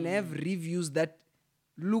and have reviews that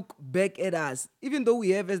look back at us, even though we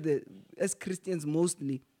have as Christians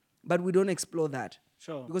mostly, but we don't explore that.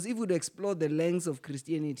 Sure. Because if we'd explore the lengths of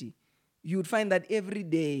Christianity, you would find that every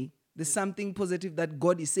day there's something positive that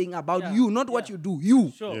God is saying about Yeah, you, not what yeah. you do.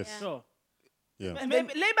 You. Sure. Yes. Sure. Yeah.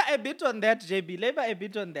 Maybe labor a bit on that, JB. Labor a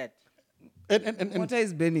bit on that. And Water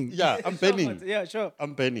is burning. yeah, I'm penning. Yeah, sure.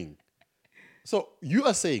 I'm penning. So you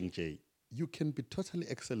are saying, Jay, you can be totally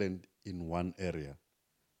excellent in one area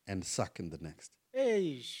and suck in the next.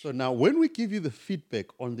 Hey. So now when we give you the feedback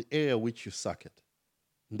on the area which you suck at,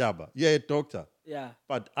 Ndaba, you're a doctor, Yeah.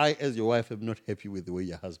 but I, as your wife, am not happy with the way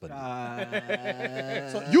your husband So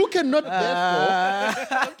is. So you cannot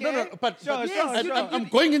therefore... No, but Sure, sure. I'm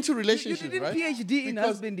going into you relationships, didn't right? PhD in Because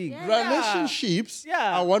husbanding. relationships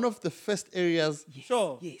Yeah. are one of the first areas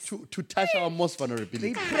Sure. Yes. to touch our most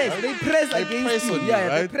vulnerability. They press against press you. on you, Yeah,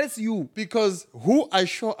 they right? press you. Because who I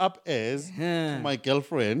show up as to my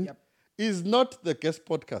girlfriend is not the guest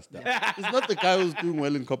podcaster. It's not the guy who's doing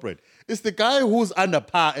well in corporate. It's the guy who's under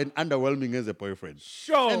par and underwhelming as a boyfriend.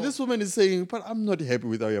 Sure. And this woman is saying, but I'm not happy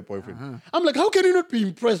with your boyfriend. I'm like, how can you not be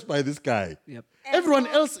impressed by this guy? Yep. Everyone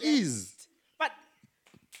else is.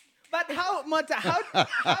 But how, Motha,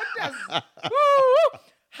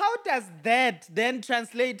 how does that then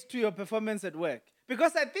translate to your performance at work?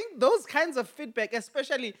 Because I think those kinds of feedback,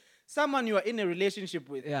 especially someone you are in a relationship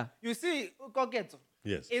with, Yeah. you see, Koketo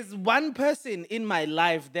Yes. is one person in my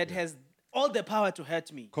life that has all the power to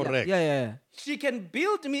hurt me. Correct. Yeah. She can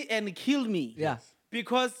build me and kill me. Yeah.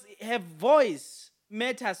 Because her voice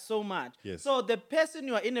matters so much. Yes. So the person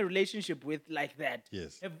you are in a relationship with like that,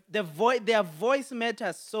 Yes. their voice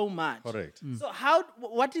matters so much. Correct. So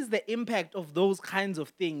what is the impact of those kinds of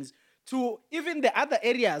things to even the other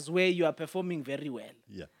areas where you are performing very well?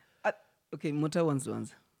 Yeah. Okay, Motha wants to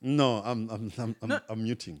answer. No, I'm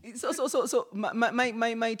muting. So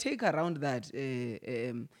my take around that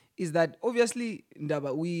is that obviously,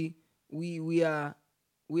 Ndaba, we are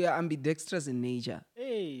ambidextrous in nature.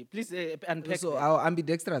 Hey, please unpack So that. our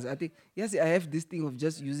ambidextrous, I think, yes, I have this thing of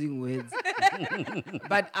just using words,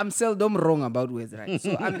 but I'm seldom wrong about words, right?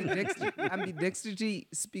 So ambidextrity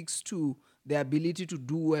speaks to the ability to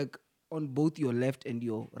do work on both your left and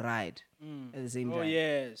your right at the same time. Oh,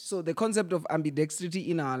 yes. So the concept of ambidextrity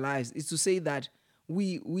in our lives is to say that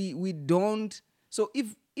we don't. So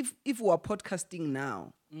if we are podcasting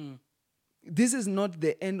now, this is not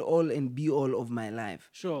the end all and be all of my life.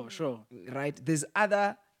 Sure. Right? There's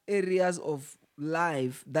other areas of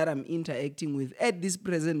life that I'm interacting with at this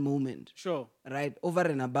present moment. Sure. Right? Over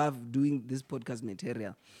and above doing this podcast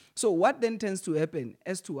material. So what then tends to happen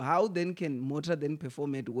as to how then can Motha then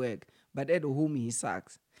perform at work, but at home he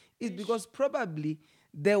sucks, is because probably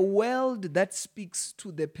the world that speaks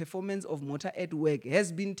to the performance of Motha at work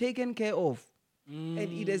has been taken care of. And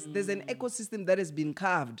there's an ecosystem that has been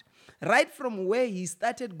carved. Right from where he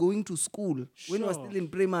started going to school when he was Sure. still in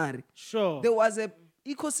primary. Sure. There was a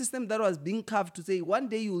ecosystem that was being carved to say one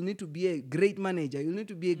day you will need to be a great manager, you'll need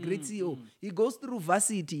to be a great CEO. He goes through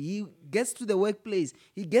varsity, he gets to the workplace,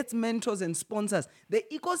 he gets mentors and sponsors. The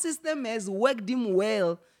ecosystem has worked him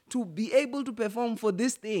well to be able to perform for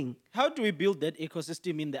this thing. How do we build that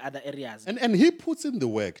ecosystem in the other areas? And he puts in the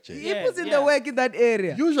work, Jay. He puts in the work in that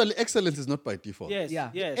area. Usually, excellence is not by default. Yes, Yeah.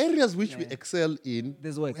 yes. Areas which we excel in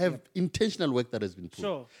There's work, have yep. intentional work that has been put.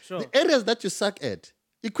 Sure. The areas that you suck at,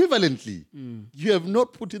 equivalently, you have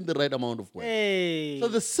not put in the right amount of work. Hey. So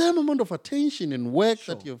the same amount of attention and work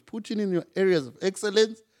that you have put in your areas of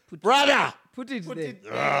excellence, brother, Put it Put there. it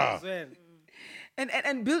there as well.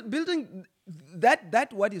 And building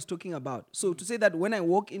that what he's talking about. So to say that when I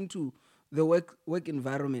walk into the work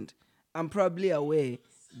environment, I'm probably aware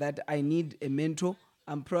that I need a mentor.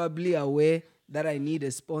 I'm probably aware that I need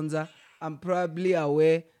a sponsor. I'm probably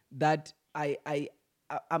aware that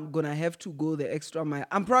I'm gonna have to go the extra mile.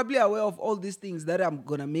 I'm probably aware of all these things that are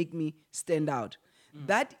gonna make me stand out.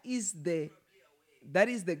 That is the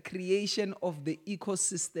creation of the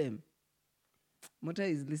ecosystem. Motha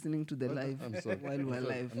is listening to the live I'm sorry. while we're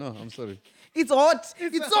live. No, I'm sorry. It's hot.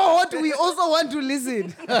 It's so hot. We also want to listen.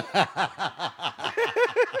 It's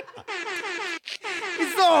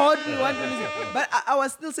so hot. We want to listen. But I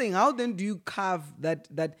was still saying, how then do you carve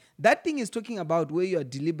that thing is talking about where you are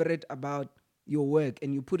deliberate about your work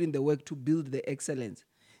and you put in the work to build the excellence.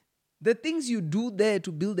 The things you do there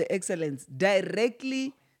to build the excellence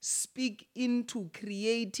directly speak into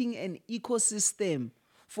creating an ecosystem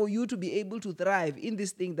for you to be able to thrive in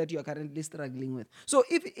this thing that you are currently struggling with. So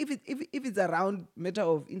if it's around matter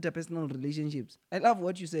of interpersonal relationships, I love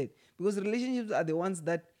what you said, because relationships are the ones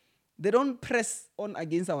that they don't press on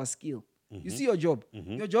against our skill. You see your job.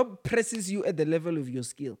 Your job presses you at the level of your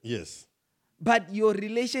skill. Yes. But your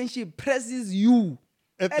relationship presses you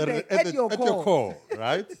at your core.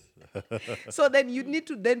 Right? So then you need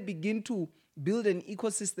to then begin to build an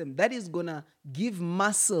ecosystem that is going to give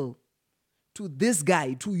muscle to this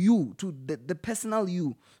guy, to you, to the personal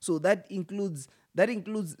you. So that includes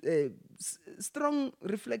strong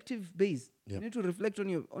reflective base. Yep. You need to reflect on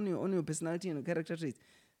your personality and your character traits.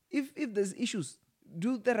 If there's issues,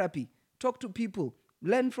 do therapy, talk to people,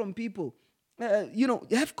 learn from people.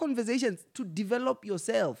 Have conversations to develop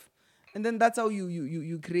yourself, and then that's how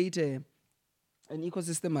you create an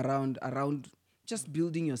ecosystem around just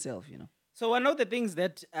building yourself. So one of the things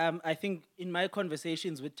that I think in my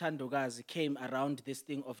conversations with Thandokazi came around this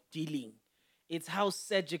thing of dealing. It's how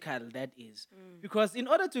surgical that is. Because in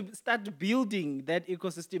order to start building that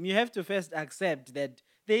ecosystem, you have to first accept that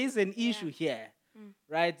there is an issue here.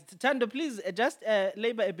 Right? Thando, please just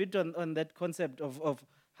labor a bit on that concept of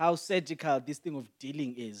how surgical this thing of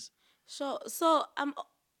dealing is. Sure. So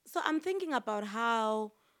I'm thinking about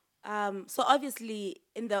how so obviously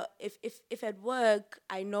if at work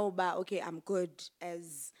I know about okay, I'm good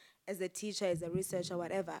as a teacher, as a researcher,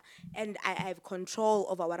 whatever, and I have control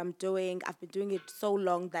over what I'm doing. I've been doing it so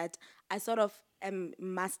long that I sort of am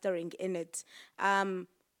mastering in it.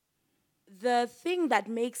 The thing that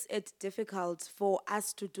makes it difficult for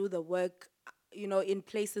us to do the work, in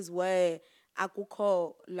places where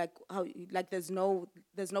akukho like there's no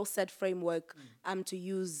set framework to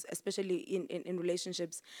use, especially in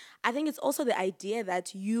relationships. I think it's also the idea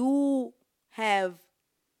that you have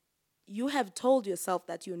told yourself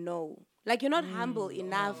that like you're not humble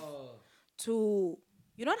enough to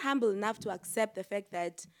accept the fact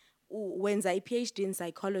that when I PhD in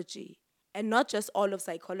psychology, and not just all of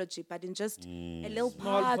psychology, but in just a little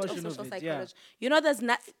Small part of portion of social it, yeah. psychology. There's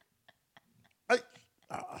not. A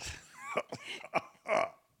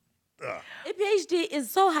PhD is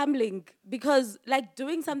so humbling because, like,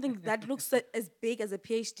 doing something that looks as big as a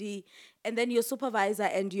PhD, and then your supervisor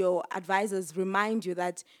and your advisors remind you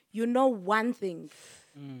that you know one thing.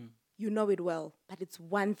 You know it well, but it's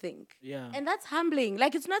one thing. Yeah. And that's humbling.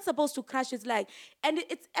 Like, it's not supposed to crush. It's like, and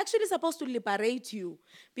it's actually supposed to liberate you,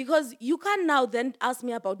 because you can't now then ask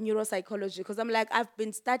me about neuropsychology, because I'm like, I've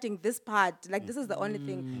been studying this part. Like, this is the only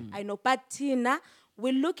thing I know. But Tina,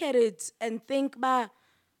 we look at it and think, I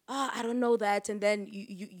don't know that. And then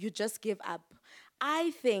you just give up. I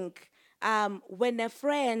think when a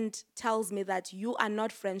friend tells me that you are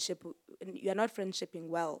not friendshipping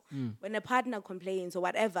well, when a partner complains or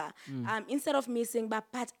whatever, instead of me saying,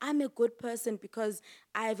 but I'm a good person because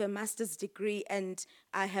I have a master's degree and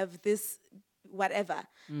I have this whatever,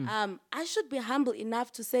 I should be humble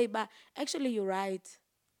enough to say, but actually you're right.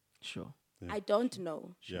 Sure. I don't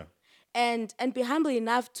know. Yeah. And be humble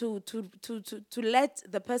enough to let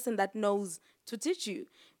the person that knows to teach you,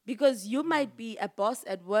 because you might be a boss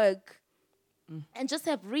at work and just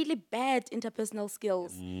have really bad interpersonal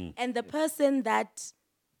skills. And the person that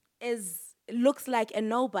looks like a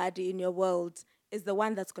nobody in your world is the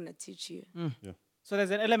one that's going to teach you. Yeah. So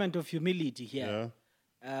there's an element of humility Yeah.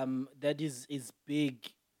 here that is big,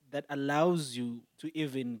 that allows you to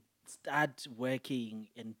even start working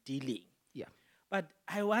and dealing. Yeah. But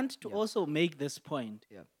I want to also make this point.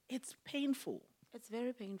 Yeah. It's painful. It's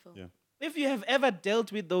very painful. Yeah. If you have ever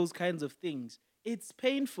dealt with those kinds of things, it's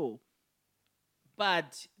painful.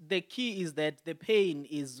 But the key is that the pain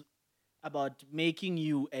is about making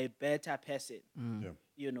you a better person. Yeah.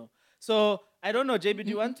 You know. So I don't know, JB,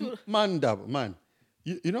 do you want to? Man, Ndaba, man.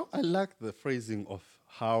 You know, I like the phrasing of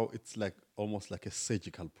how it's like almost like a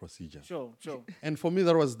surgical procedure. Sure. And for me,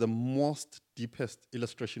 that was the most deepest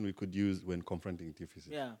illustration we could use when confronting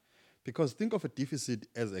deficit. Yeah. Because think of a deficit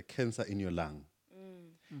as a cancer in your lung.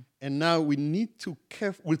 And now we need to,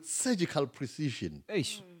 with surgical precision,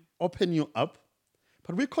 Eish. open you up.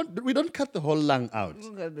 But we don't cut the whole lung out.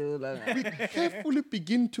 We carefully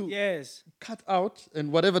begin to Yes. cut out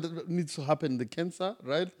and whatever that needs to happen, the cancer,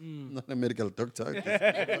 right? Not a medical doctor.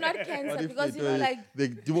 Maybe not cancer, What if because they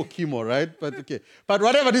do chemo, right? But okay. But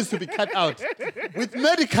whatever needs to be cut out with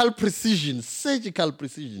medical precision, surgical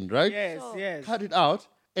precision, right? Yes, Sure. yes. Cut it out.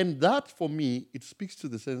 And that for me, it speaks to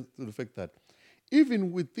the fact that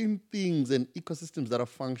even within things and ecosystems that are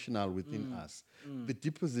functional within us, the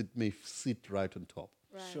deposit may sit right on top.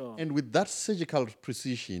 Sure. And with that surgical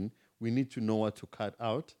precision, we need to know what to cut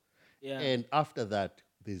out. Yeah. And after that,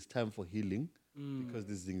 there's time for healing because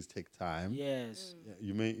these things take time. Yes. Yeah,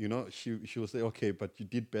 you may, she will say, okay, but you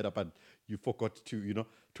did better, but you forgot to,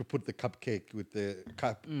 to put the cupcake with the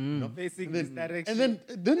cup. Facing And this then, direction. and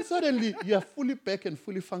then suddenly you are fully back and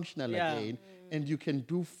fully functional Yeah. again, and you can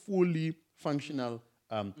do fully functional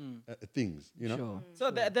things. Sure. So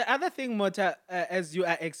the other thing, Motha, as you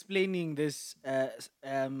are explaining this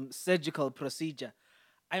surgical procedure,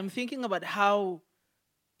 I'm thinking about how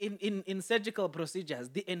in surgical procedures,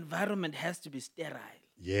 the environment has to be sterile.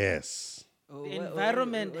 Yes. The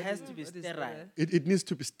environment has to be sterile. It needs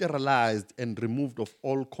to be sterilized and removed of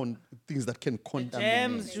all things that can The contaminate.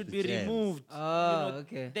 germs should the be germs. removed.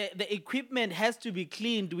 Okay. The equipment has to be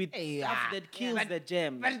cleaned with stuff that kills the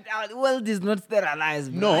germs. But world is not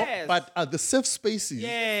sterilized. No, Yes. but the safe spaces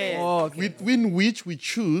Yes. Oh, okay. within which we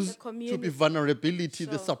choose The to community. be vulnerability,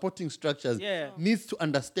 the Sure. supporting structries Yeah. needs to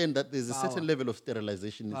understand that there's a certain level of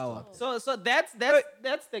sterilization. needs to Wow. happen. So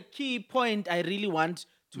that's the key point I really want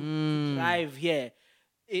to drive here.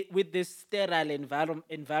 With this sterile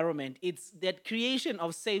environment, it's that creation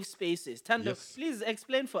of safe spaces. Thando, Yes. please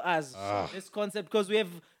explain for us this concept, because we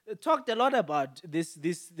have talked a lot about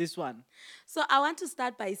this one. So I want to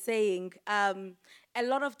start by saying a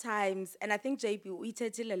lot of times, and I think JP, we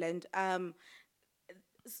land.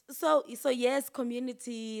 So yes,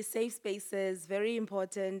 community, safe spaces, very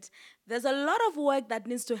important. There's a lot of work that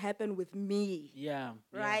needs to happen with me. Yeah.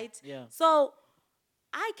 Right? Yeah. So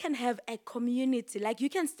I can have a community, like you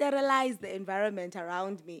can sterilize the environment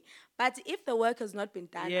around me, but if the work has not been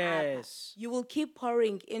done, Yes. you will keep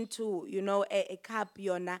pouring into, a cup,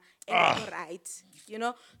 and it's right,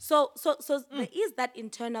 So there is that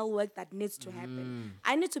internal work that needs to happen.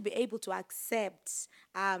 I need to be able to accept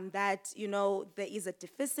that, there is a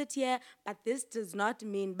deficit here, but this does not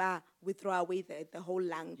mean we throw away the whole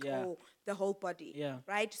lung Yeah. or the whole body, Yeah.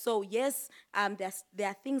 right? So yes, there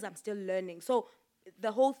are things I'm still learning. So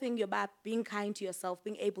the whole thing about being kind to yourself,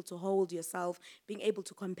 being able to hold yourself, being able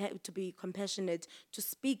to be compassionate, to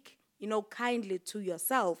speak, kindly to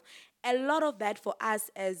yourself. A lot of that for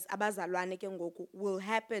us as abazalwane ke ngoku will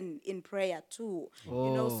happen in prayer too.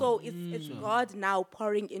 So it's God now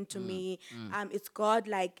pouring into me. It's God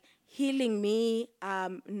like healing me.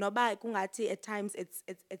 Noba kungati at times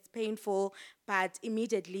it's painful, but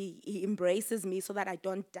immediately He embraces me so that I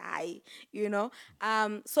don't die.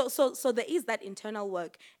 So there is that internal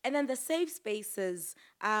work, and then the safe spaces.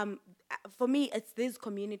 For me, it's these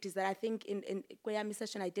communities that I think in Kweyami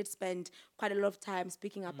session I did spend quite a lot of time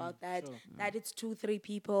speaking about that. sure. That it's 2-3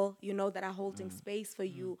 people, that are holding space for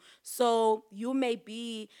you. So you may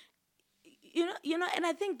be. And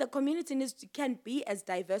I think the community can be as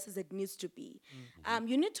diverse as it needs to be.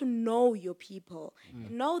 You need to know your people.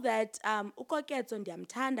 Know that uKoketso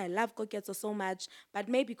ndiyamthanda, I love Koketso so much, but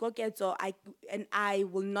maybe Koketso I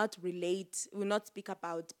will not speak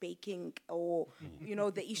about baking or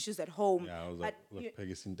the issues at home. Yeah, I was But like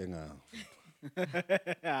Peggy Sintenga.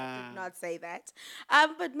 Did not say that.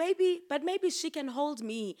 But maybe she can hold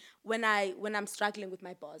me when I'm struggling with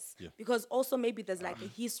my boss. Yeah. Because also maybe there's like a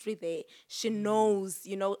history there. She knows,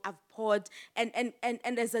 I've poured and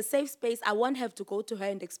there's a safe space. I won't have to go to her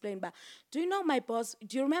and explain, but do you know my boss?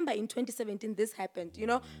 Do you remember in 2017 this happened?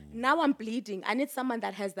 Now I'm bleeding. I need someone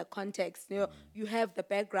that has the context. You have the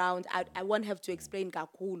background. I won't have to explain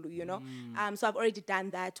kakulu, So I've already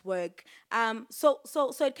done that work. So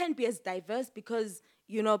it can be as diverse because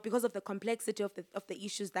because of the complexity of the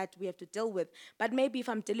issues that we have to deal with. But maybe if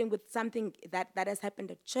I'm dealing with something that has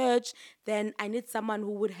happened at church, then I need someone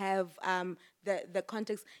who would have the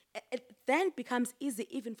context. It then becomes easy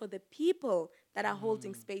even for the people that are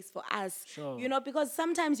holding space for us. Sure. Because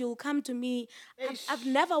sometimes you'll come to me. I've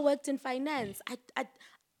never worked in finance.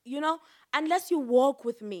 Unless you walk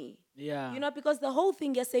with me. Yeah. Because the whole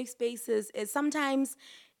thing, your safe spaces, is sometimes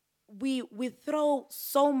we throw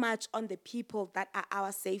so much on the people that are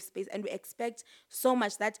our safe space, and we expect so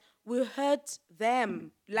much that we hurt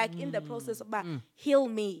them, like in the process of heal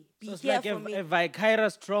me, be So it's here like for me. a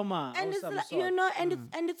vicarious trauma And of it's some like, sort.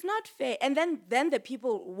 and it's not fair. And then the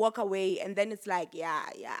people walk away, and then it's like, yeah,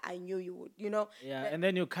 I knew you would, Yeah, and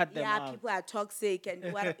then you cut them out. people are toxic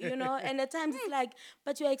and what, and at times it's like,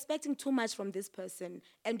 but you're expecting too much from this person,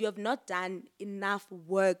 and you have not done enough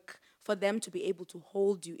work for them to be able to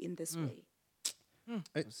hold you in this way.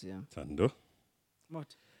 Yeah. Thando,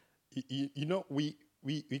 What?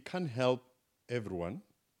 we can't help everyone,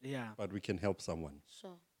 Yeah. but we can help someone.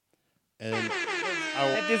 Sure. And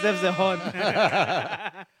That deserves a horn.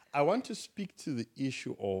 I want to speak to the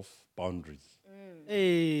issue of boundaries.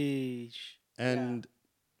 Hey. And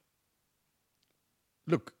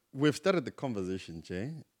look, we've started the conversation,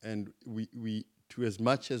 Jay, and we to as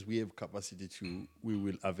much as we have capacity to, we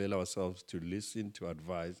will avail ourselves to listen, to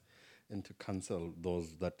advise, and to counsel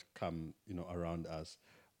those that come, around us,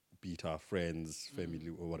 be it our friends, family,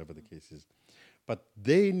 or whatever the case is. But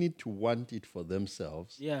they need to want it for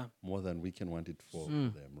themselves more than we can want it for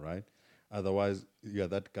them, right? Otherwise, you're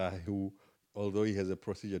that guy who, although he has a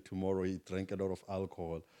procedure tomorrow, he drank a lot of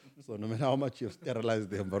alcohol. So no matter how much you've sterilized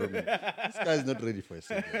the environment, this guy is not ready for a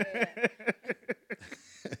surgery.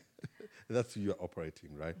 That's who you're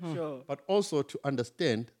operating, right? Sure. But also to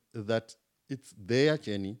understand that it's their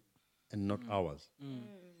journey and not ours.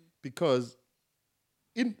 Because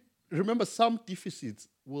remember, some deficits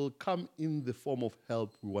will come in the form of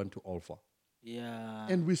help we want to offer. Yeah.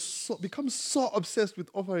 And we become so obsessed with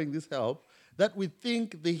offering this help that we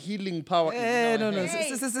think the healing power is in our No. hands.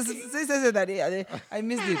 Say that. I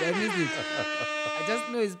missed it. I just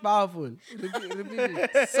know it's powerful. Repeat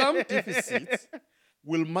it. Some deficits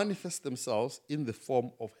will manifest themselves in the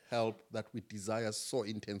form of help that we desire so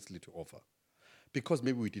intensely to offer, because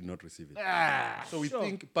maybe we did not receive it. So we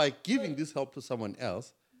think by giving this help to someone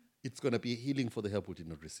else, it's going to be healing for the help we did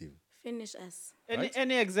not receive. Finish us.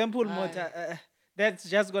 Any example, Motha, that's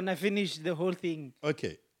just going to finish the whole thing?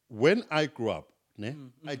 Okay, when I grew up,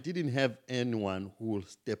 I didn't have anyone who will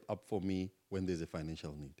step up for me when there's a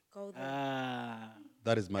financial need. Go there.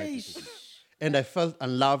 That is my deficit. And I felt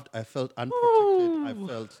unloved, I felt unprotected, I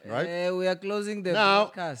felt, right? We are closing the Now,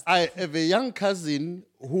 broadcast. I have a young cousin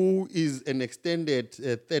who is an extended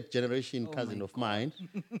third generation cousin of mine,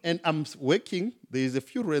 and I'm working. There's a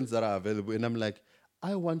few rents that are available, and I'm like,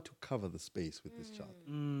 I want to cover the space with this child.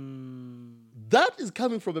 That is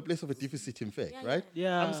coming from a place of a deficit, in fact, right?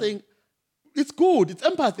 Yeah. I'm saying it's good, it's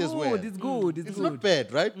empathy as well. It's good. It's It's good. not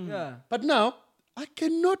bad, right? Yeah. But now, I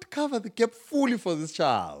cannot cover the gap fully for this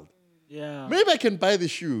child. Yeah. Maybe I can buy the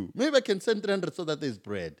shoe. Maybe I can send 300 so that there's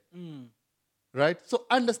bread. Right? So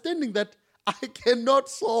understanding that I cannot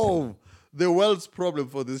solve the world's problem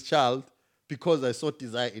for this child because I so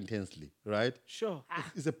desire intensely, right? Sure.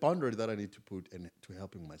 It's a boundary that I need to put in to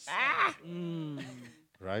helping myself.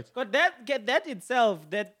 Right? But that itself,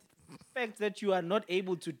 that fact that you are not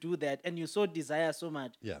able to do that and you so desire so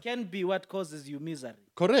much, can be what causes you misery.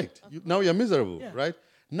 Correct. Now you're miserable, right?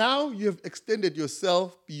 Now you have extended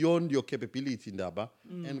yourself beyond your capability, Ndaba.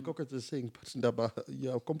 And Kokot is saying, but Ndaba,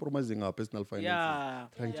 you're compromising our personal finances,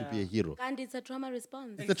 trying to be a hero. And it's a trauma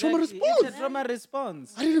response. It's a trauma response. It's a trauma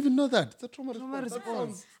response. I didn't even know that. It's a trauma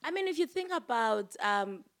response. I mean, if you think about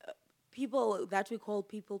people that we call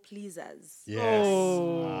people pleasers, Yes.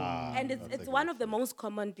 and it's one of the most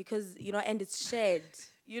common because, and it's shared,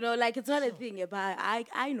 like it's not a thing, but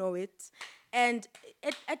I know it. And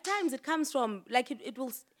at times it comes from, like, it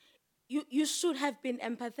will, you should have been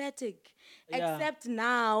empathetic, except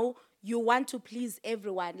now you want to please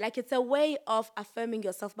everyone. Like it's a way of affirming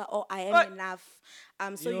yourself, but I am enough.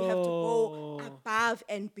 So you have to go Yo. above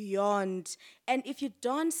and beyond. And if you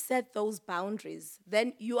don't set those boundaries,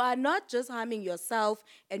 then you are not just harming yourself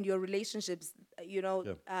and your relationships,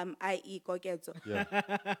 i.e. koketso, Yeah.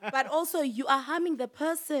 but also you are harming the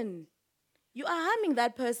person. You are harming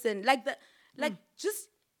that person. Just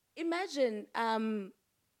imagine,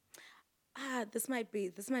 this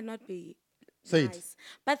might not be Say it. nice.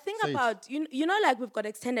 But think Say it. about, like we've got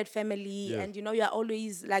extended family Yes. and, you're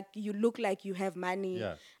always like, you look like you have money.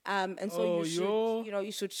 Yeah. And so Oh, you should, yo.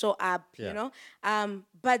 you should show up, Yeah.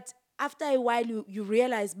 But after a while, you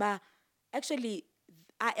realize, actually,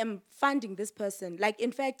 I am funding this person. Like,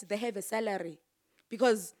 in fact, they have a salary.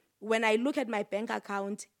 Because when I look at my bank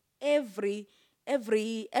account, every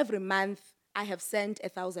month, I have sent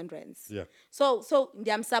 1,000 rands. Yeah. So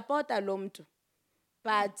I'm supporter lomtu,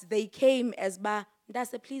 but they came as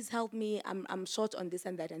Ndase, please help me. I'm short on this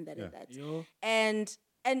and that and that and that. Yo. And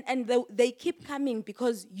they keep coming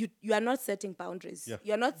because you are not setting boundaries. Yeah.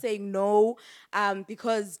 You're not saying no,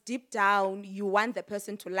 because deep down you want the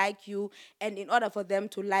person to like you, and in order for them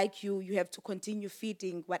to like you, you have to continue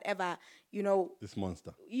feeding whatever This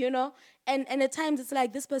monster And at times it's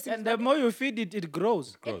like this person And is the not, more you feed it, it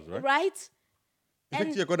grows. grows, right? right. In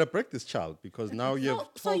fact, you're gonna break this child because now you have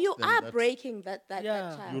So taught you them are that breaking that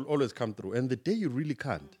Yeah. child. you'll always come through, and the day you really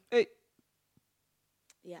can't. Hey,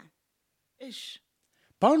 Yeah. Ish.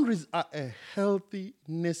 Boundaries are a healthy,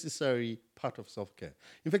 necessary part of self-care.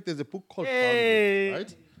 In fact, there's a book called Hey.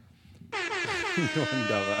 Boundaries, right? No,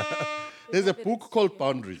 Ndaba. There's a book called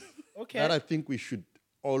Boundaries Okay. that I think we should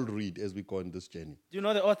all read as we go on this journey. Do you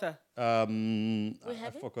know the author? I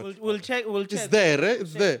have it? forgot. We'll check. We'll It's check. there, eh?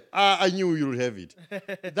 It's there. I knew you'll have it.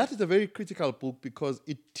 That is a very critical book because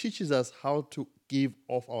it teaches us how to give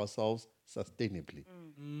of ourselves sustainably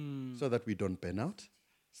so that we don't burn out,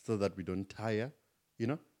 so that we don't tire,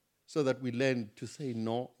 so that we learn to say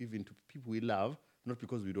no even to people we love, not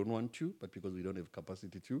because we don't want to, but because we don't have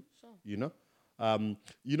capacity to,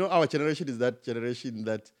 Our generation is that generation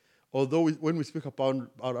that although when we speak about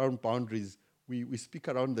around boundaries, we speak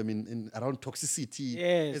around them in around toxicity,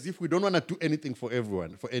 Yes. as if we don't want to do anything for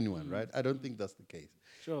anyone, right? I don't think that's the case.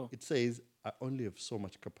 Sure. It says, I only have so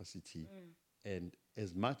much capacity, and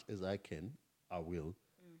as much as I can, I will.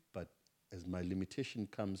 But as my limitation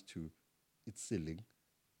comes to its ceiling,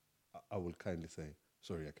 I will kindly say,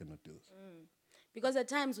 sorry, I cannot do this. Because at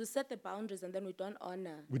times we set the boundaries and then we don't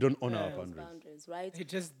honor We don't honor our those boundaries. boundaries, right?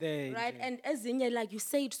 It's just there. Right, and as in like you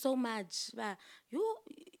say it so much,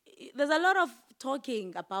 there's a lot of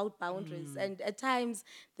talking about boundaries, and at times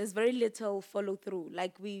there's very little follow through.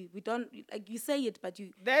 Like we don't, like you say it, but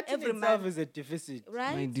you That in every itself month, is a deficit.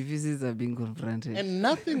 right? my deficits are being confronted. And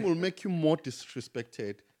nothing will make you more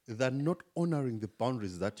disrespected than not honoring the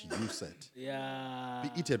boundaries that you set. Yeah.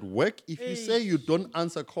 Be it at work. If you say you don't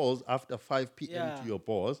answer calls after 5 p.m. Yeah. to your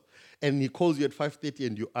boss, and he calls you at 5:30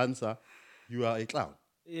 and you answer, you are a clown.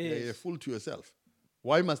 You're a Yes. fool to yourself.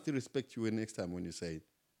 Why must he respect you next time when you say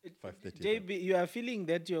 5:30? JB, you are feeling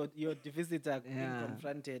that your deficits are being Yeah.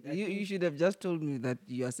 confronted. I You think- should have just told me that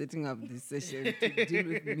you are setting up this session to deal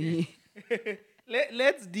with me.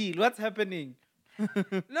 Let's deal. What's happening?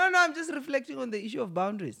 No, I'm just reflecting on the issue of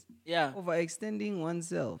boundaries. Yeah. Overextending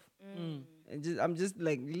oneself. And I'm just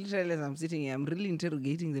like, literally, as I'm sitting here, I'm really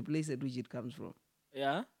interrogating the place at which it comes from.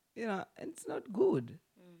 Yeah. And it's not good.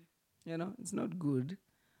 It's not good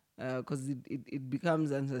because it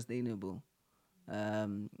becomes unsustainable.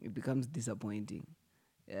 It becomes disappointing.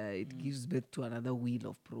 It gives birth to another wheel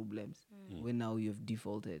of problems when now you've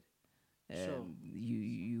defaulted. Sure.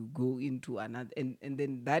 You go into another, and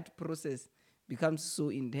then that process becomes so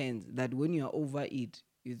intense that when you're over it,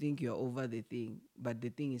 you think you're over the thing, but the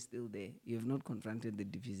thing is still there. You have not confronted the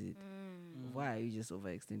deficit. Why are you just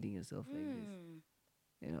overextending yourself like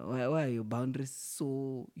this? Why are your boundaries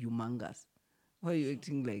so humongous? Why are you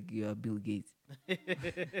acting like you are Bill Gates? But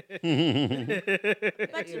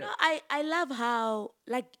I love how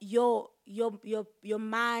like your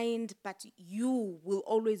mind, but you will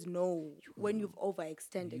always know when you've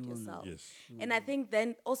overextended yourself. Yes. And I think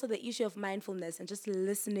then also the issue of mindfulness and just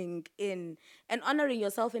listening in and honoring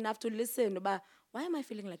yourself enough to listen about why am I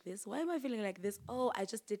feeling like this? Why am I feeling like this? Oh, I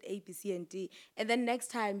just did A, B, C, and D. And then next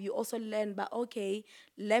time you also learn, but okay,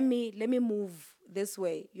 let me move this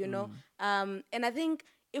way, And I think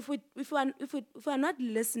if we are not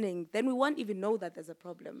listening, then we won't even know that there's a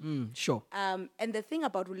problem. Sure. And the thing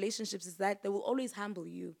about relationships is that they will always humble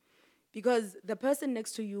you, because the person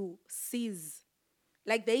next to you sees,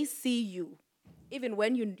 like they see you, even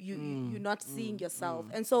when you're not seeing yourself.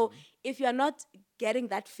 And so if you're not getting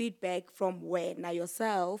that feedback from where now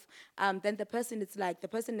yourself, then the person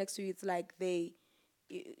next to you, it's like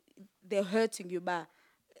they're hurting you, but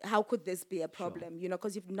how could this be a problem? You know,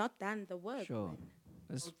 because you've not done the work. Sure. man.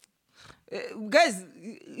 That's- guys,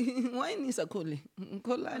 why is a call?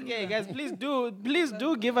 Okay, guys, please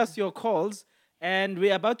do give us your calls, and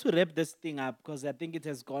we're about to wrap this thing up because I think it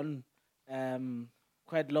has gone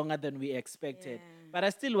quite longer than we expected. But I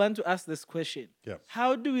still want to ask this question: Yeah.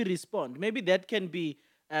 How do we respond? Maybe that can be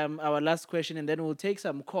our last question, and then we'll take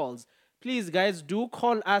some calls. Please, guys, do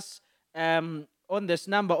call us on this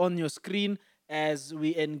number on your screen as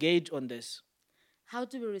we engage on this. How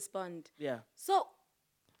do we respond? Yeah. So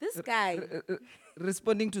this guy,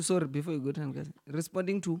 Responding to, sorry, before you go, guys.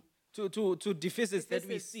 Responding to To deficits that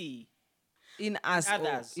we Deficits. see. in us, or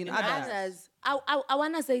others, in in others. I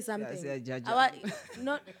want to say something. say I judge I wa-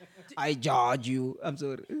 not, I judge you. I'm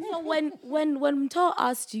sorry. so when Mtho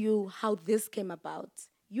asked you how this came about,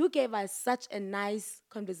 you gave us such a nice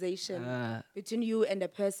conversation between you and the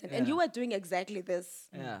person, and you were doing exactly this,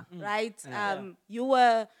 Yeah. right? You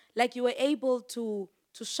were able to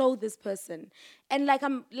show this person, and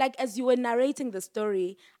as you were narrating the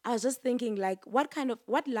story, I was just thinking like,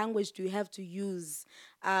 what language do you have to use,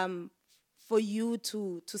 for you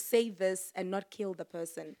to say this and not kill the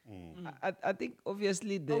person? I think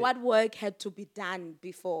obviously Or what work had to be done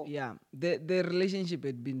before? the relationship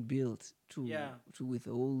had been built Yeah. to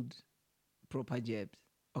withhold proper jabs.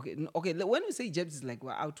 Okay, okay. When we say jabs, it's like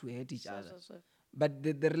we're out to hurt each other. But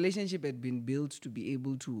the relationship had been built to be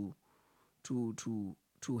able to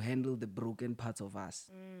handle the broken parts of us.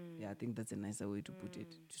 Yeah, I think that's a nicer way to put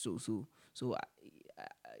it. So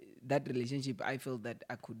that relationship, I felt that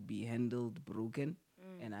I could be handled broken,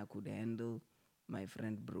 and I could handle my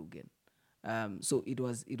friend broken. So it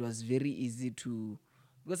was very easy to,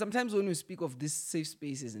 because sometimes when we speak of these safe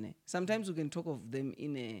spaces, sometimes we can talk of them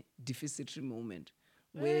in a deficitary moment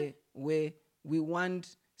where we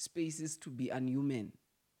want spaces to be unhuman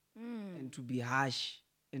and to be harsh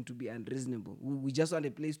and to be unreasonable. We just want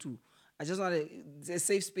a place to, I just want a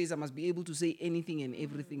safe space. I must be able to say anything and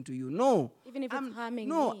everything to you. No. Even if it's harming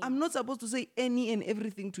No, me. I'm not supposed to say any and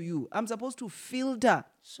everything to you. I'm supposed to filter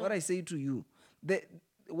what I say to you.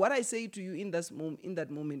 What I say to you in that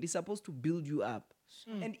moment is supposed to build you up.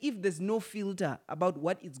 And if there's no filter about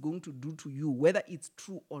what it's going to do to you, whether it's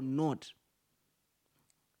true or not,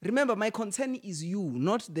 remember, my concern is you,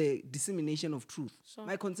 not the dissemination of truth.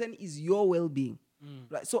 My concern is your well-being.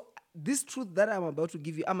 Right? So this truth that I'm about to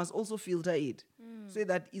give you, I must also filter it. Say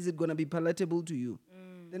that, is it going to be palatable to you?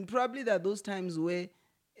 Then probably there are those times where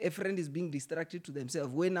a friend is being distracted to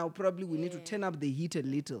themselves, where now probably we need to turn up the heat a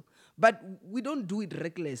little. But we don't do it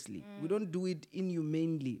recklessly. We don't do it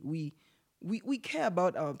inhumanely. We care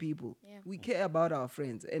about our people. We care about our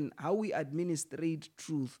friends, and how we administrate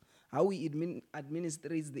truth, how we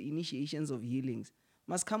administrate the initiations of healings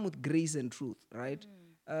must come with grace and truth, right?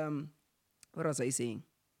 What was I saying?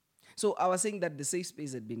 So I was saying that the safe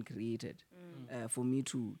space had been created for me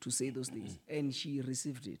to say those things, and she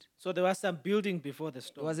received it. So there was some building before the There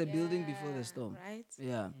storm. was a building before the storm. Right?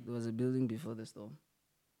 Yeah, there was a building before the storm.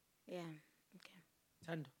 Yeah. Okay.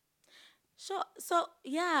 Thando. Sure. So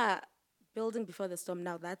building before the storm.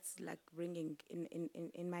 Now that's like ringing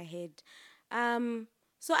in my head.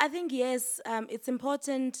 So I think yes, it's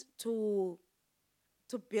important to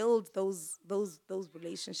build those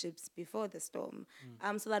relationships before the storm,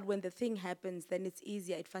 so that when the thing happens, then it's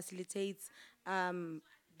easier. It facilitates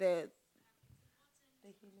the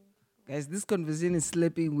healing. Guys, this conversation is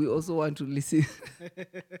slapping. We also want to listen.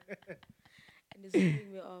 And it's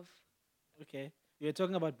throwing me off. Okay. You were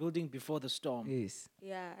talking about building before the storm. Yes.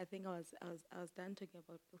 Yeah, I think I was done talking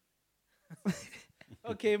about.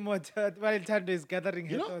 Okay, Motha, while Thando is gathering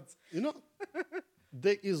her thoughts.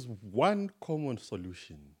 There is one common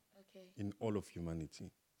solution Okay. in all of humanity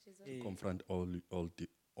to confront all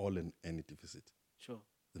and any deficit. Sure.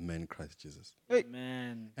 The man Christ Jesus.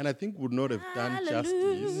 Man. And I think would not have done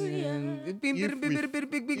justice.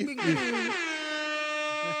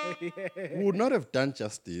 We would not have done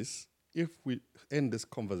justice if we end this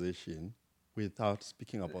conversation without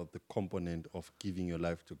speaking about the component of giving your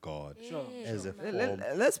life to God as a form.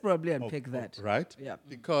 Let's probably unpack that. Right? Yeah.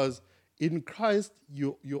 Because in Christ,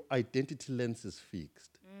 your identity lens is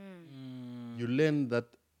fixed. You learn that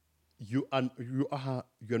you're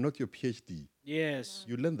not your PhD. Yes.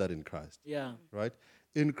 You learn that in Christ. Yeah. Right?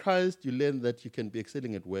 In Christ, you learn that you can be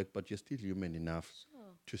excelling at work, but you're still human enough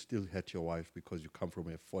to still hurt your wife because you come from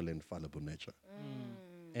a fallen, fallible nature.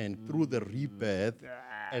 And through the rebirth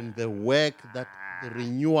and the work that the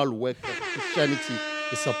renewal work that Christianity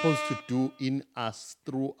is supposed to do in us,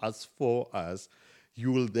 through us, for us,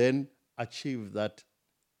 you will then achieve that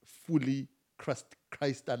fully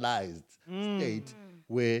Christalized state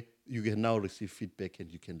where you can now receive feedback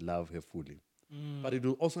and you can love her fully. But it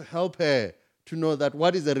will also help her to know that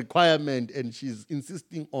what is a requirement and she's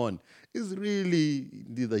insisting on is really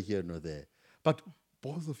neither here nor there. But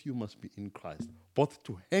both of you must be in Christ, both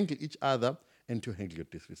to handle each other and to handle your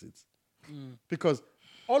deficits. Because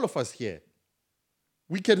all of us here,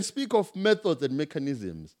 we can speak of methods and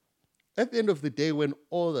mechanisms. At the end of the day, when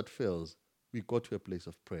all that fails, we go to a place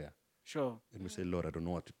of prayer. Sure. And we say, Lord, I don't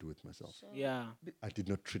know what to do with myself. Yeah. I did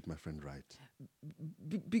not treat my friend right.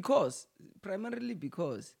 Primarily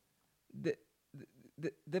because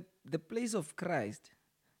the place of Christ,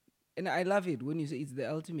 and I love it when you say it's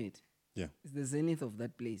the ultimate. Yeah. It's the zenith of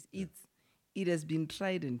that place. It has been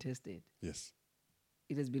tried and tested. Yes.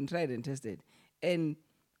 It has been tried and tested. And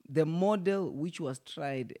the model which was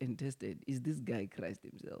tried and tested is this guy, Christ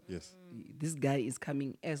himself. Yes. This guy is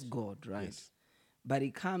coming as God, right? Yes. But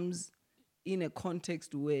he comes in a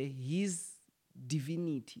context where his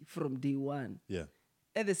divinity from day one, Yeah.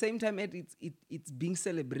 at the same time it's being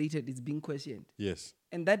celebrated, it's being questioned. Yes.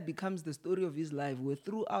 And that becomes the story of his life, where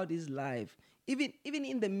throughout his life, even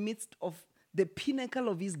in the midst of the pinnacle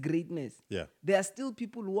of his greatness, Yeah. there are still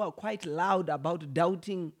people who are quite loud about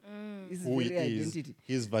doubting his Who very he is, identity.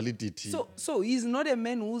 his validity. So he's not a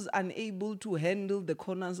man who's unable to handle the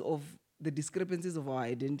corners of the discrepancies of our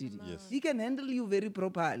identity. Yes. He can handle you very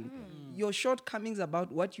properly. Your shortcomings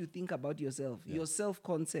about what you think about yourself, your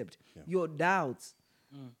self-concept, your doubts.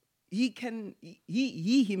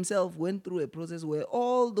 He himself went through a process where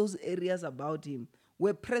all those areas about him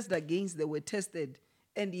were pressed against, they were tested,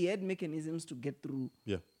 and he had mechanisms to get through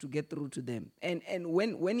to them. And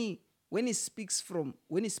when he speaks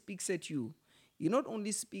at you, he not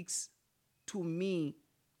only speaks to me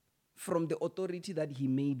from the authority that he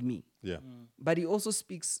made me, Yeah. but he also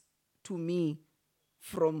speaks to me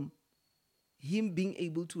from him being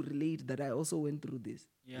able to relate that I also went through this.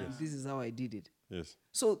 Yeah. And this is how I did it. Yes.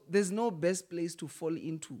 So there's no best place to fall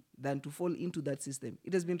into than to fall into that system.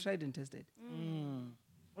 It has been tried and tested.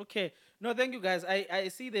 Okay. No, thank you, guys. I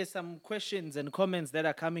see there's some questions and comments that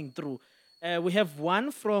are coming through. We have one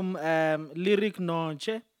from Lyric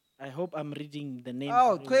Noche. I hope I'm reading the name.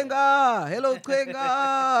 Oh, very well. Kwenga! Hello,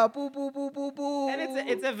 Kwenga! Poo, poo, poo, poo, poo. And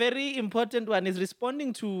it's a very important one. He's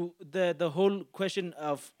responding to the whole question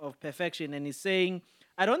of perfection, and he's saying,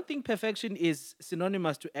 I don't think perfection is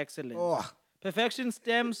synonymous to excellence. Oh. Perfection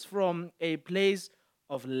stems from a place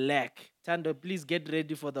of lack. Thando, please get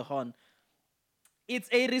ready for the horn. It's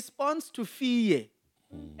a response to fear.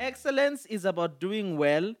 Excellence is about doing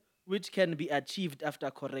well, which can be achieved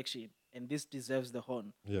after correction, and this deserves the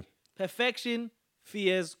horn. Yeah. Perfection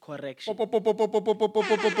fears correction.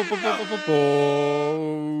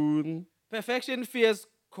 Perfection fears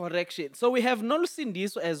correction. So we have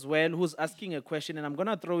Nolsindiso as well, who's asking a question, and I'm going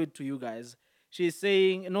to throw it to you guys. She's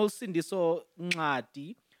saying, Nolsindiso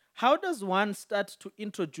Ngati, how does one start to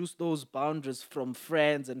introduce those boundaries from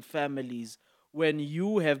friends and families when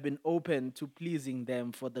you have been open to pleasing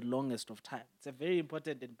them for the longest of time? It's a very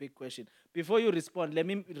important and big question. Before you respond, let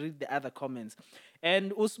me read the other comments.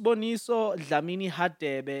 And Usboniso Dlamini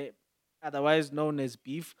Hadebe, otherwise known as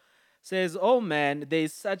Beef, says, oh man, there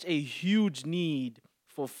is such a huge need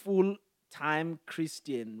for full-time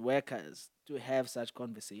Christian workers to have such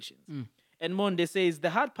conversations. And Monde says, the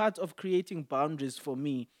hard part of creating boundaries for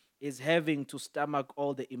me is having to stomach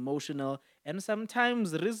all the emotional and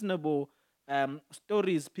sometimes reasonable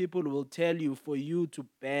stories people will tell you for you to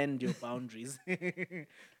bend your boundaries.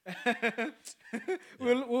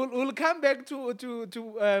 We'll come back to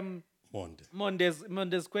Monde.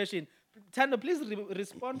 Monde's question. Thando, please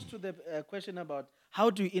respond to the question about how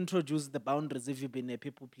do you introduce the boundaries if you've been a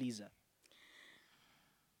people pleaser?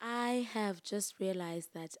 I have just realized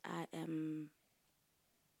that I am,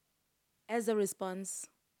 as a response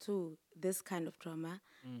to this kind of trauma,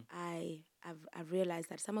 I've realized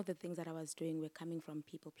that some of the things that I was doing were coming from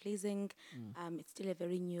people pleasing. It's still a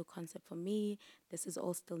very new concept for me. This is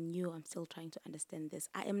all still new. I'm still trying to understand this.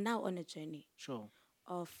 I am now on a journey Sure.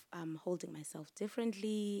 of holding myself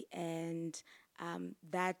differently, and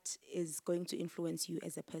that is going to influence you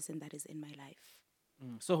as a person that is in my life.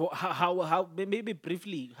 So how maybe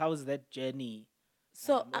briefly, how is that journey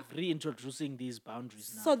So of reintroducing these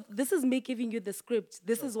boundaries now? So this is me giving you the script.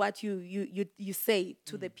 This is what you say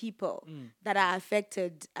to the people that are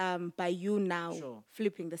affected by you now Sure.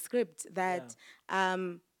 flipping the script. That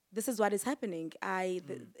this is what is happening. I've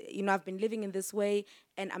been living in this way,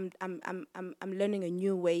 and I'm learning a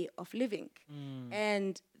new way of living.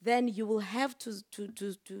 And then you will have to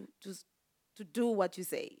do what you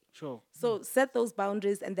say. Sure. So set those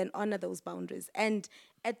boundaries and then honor those boundaries. And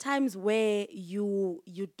at times where you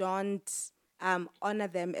don't honor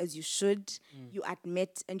them as you should, you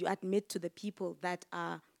admit to the people that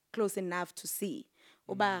are close enough to see.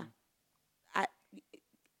 Oba,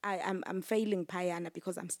 I'm failing Payana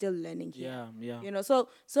because I'm still learning here. Yeah. So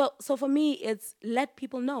for me, it's let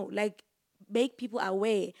people know, like, make people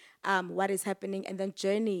aware what is happening, and then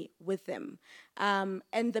journey with them.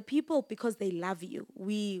 And the people, because they love you,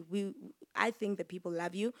 I think the people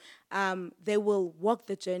love you. They will walk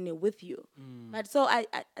the journey with you. But so I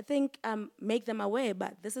think make them aware,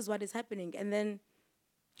 but this is what is happening, and then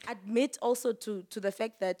admit also to the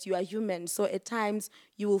fact that you are human. So at times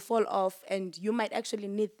you will fall off, and you might actually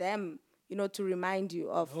need them, to remind you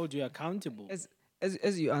of. Hold you accountable.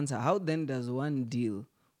 As you answer, how then does one deal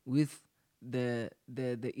with the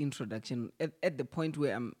introduction at the point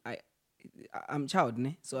where I'm child,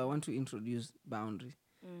 ne? So I want to introduce boundary,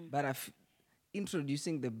 but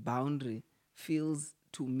introducing the boundary feels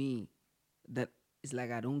to me that it's like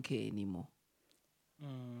I don't care anymore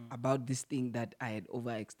about this thing that I had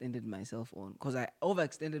overextended myself on, because I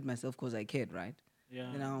overextended myself because I cared, right? Yeah.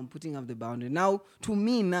 Then I'm putting up the boundary. Now, to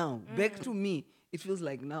me, back to me, it feels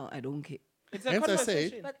like now I don't care. It's a Hence I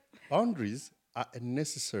conversation. say, boundaries are a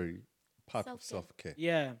necessary part of Self-care. self-care.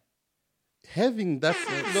 Yeah. Having that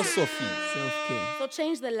philosophy, Self-care. So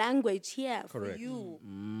change the language here Correct. for you.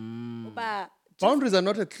 Oba, boundaries are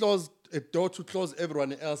not a door to close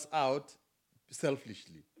everyone else out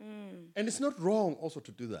selfishly. And it's not wrong also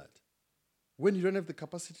to do that when you don't have the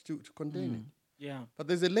capacity to contain it. Yeah. But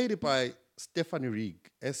there's a lady by Stephanie Rigg,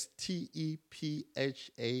 Stephanie,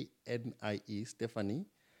 Stephanie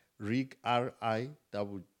Rigg,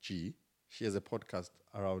 RIGG. She has a podcast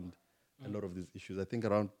around a lot of these issues. I think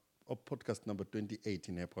around podcast number 28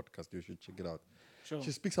 in her podcast. You should check it out. Sure.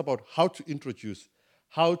 She speaks about how to introduce,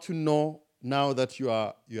 how to know now that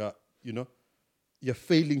you're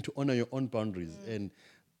failing to honor your own boundaries, and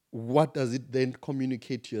what does it then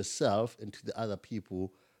communicate to yourself and to the other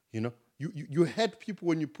people. You hurt people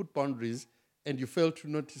when you put boundaries and you fail to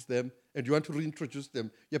notice them and you want to reintroduce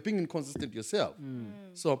them. You're being inconsistent yourself.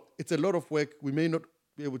 So it's a lot of work. We may not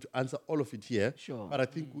be able to answer all of it here, Sure. but I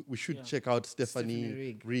think we should check out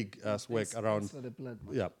Stephanie Rigg's work around. Thanks for the plug,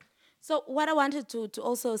 man. Yeah. So what I wanted to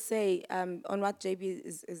also say on what JB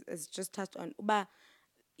is just touched on, Uba,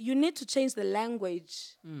 you need to change the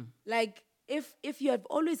language. Like, if you have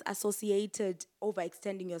always associated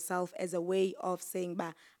overextending yourself as a way of saying,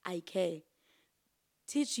 "Ba, I care,"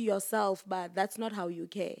 teach yourself, but that's not how you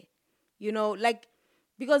care. Like,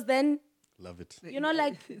 because then, Love it.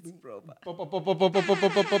 like, It's proper.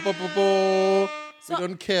 We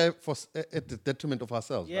don't care at the detriment of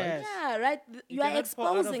ourselves, right? Yes. yeah, right. You are cannot pour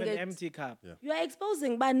out of exposing an it. empty cup. Yeah. You are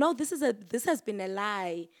exposing, but no, this has been a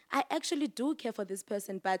lie. I actually do care for this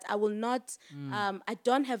person, but I will not. I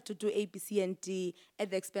don't have to do A, B, C, and D at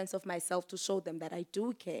the expense of myself to show them that I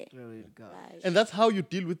do care. Glory to God. Right. And that's how you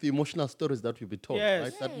deal with the emotional stories that you've been told, Yes.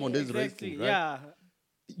 right? That Monday is Exactly. raising, right? Yeah.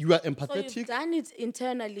 You are So you've empathetic. done it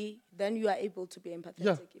internally, then you are able to be empathetic.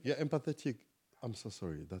 Yeah, you're empathetic. I'm so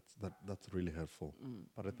sorry. That's really helpful.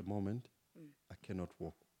 But at the moment, I cannot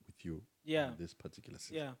walk with you Yeah. in this particular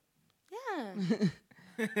situation. Yeah.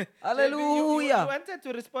 Yeah. Hallelujah. You wanted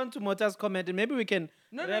to respond to Motha's comment, and maybe we can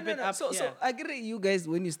wrap it up So here. I agree, you guys,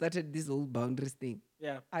 when you started this whole boundaries thing,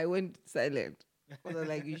 Yeah. I went silent. I was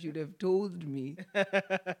like, you should have told me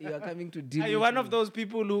you are coming to deal Are with you one me. of those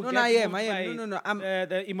people who No, get I am. moved by No. I'm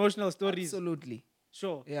the emotional stories? absolutely.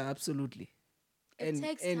 Sure. Yeah, absolutely. It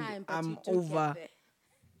takes time, but I'm you do over. get there.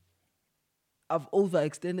 I've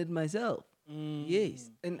overextended myself.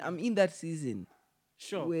 Yes, and I'm in that season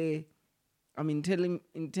Sure. where I'm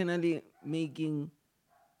internally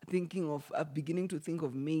beginning to think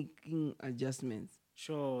of making adjustments.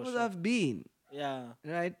 Sure. Because Sure. I've been. Yeah.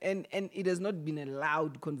 Right, and it has not been a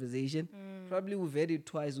loud conversation. Probably we've had it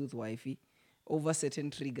twice with wifey over certain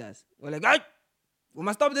triggers. We're like, "Hey, we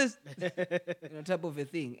must stop this," type of a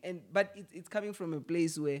thing. But it's coming from a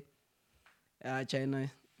place where China,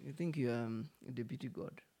 you think you're a deputy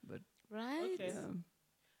god, but Right? Okay.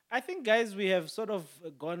 I think, guys, we have sort of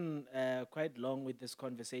gone quite long with this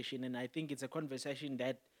conversation, and I think it's a conversation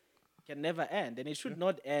that can never end, and it should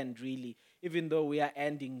not end, really, even though we are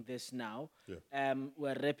ending this now. Yeah.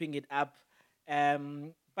 We're wrapping it up.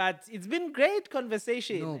 But it's been great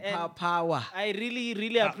conversation. No, and power. I really,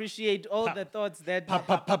 really appreciate all the thoughts that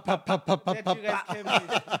that you guys came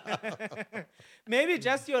with. Maybe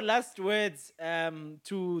just your last words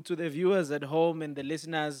to the viewers at home and the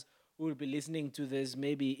listeners who will be listening to this,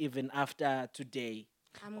 maybe even after today.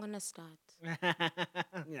 I'm gonna start.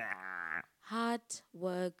 Hard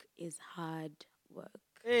work is hard work.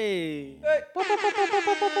 Hey.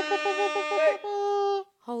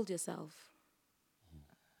 Hold yourself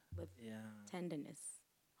with Yeah. tenderness.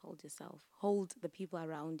 Hold yourself. Hold the people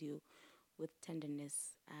around you with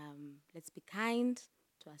tenderness. Let's be kind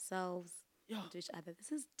to ourselves, Yeah. and to each other.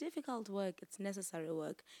 This is difficult work. It's necessary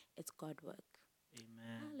work. It's God work.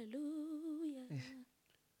 Amen. Hallelujah.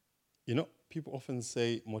 You know, people often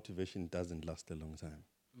say motivation doesn't last a long time.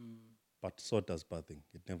 But so does bathing.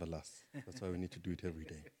 It never lasts. That's why we need to do it every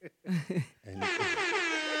day. And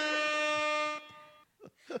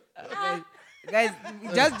Guys,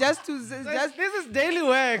 just This is daily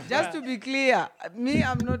work. just to be clear, me,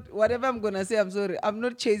 I'm not, whatever I'm gonna say, I'm sorry, I'm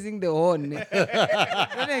not chasing the horn.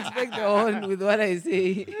 Don't expect the horn with what I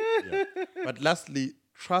say. yeah. But lastly,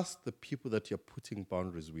 trust the people that you're putting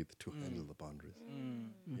boundaries with to handle the boundaries.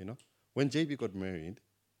 You know, when JB got married,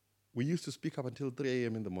 we used to speak up until 3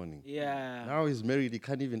 a.m. in the morning. Yeah. Now he's married, he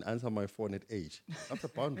can't even answer my phone at 8. That's a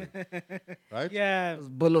boundary, right? Yeah.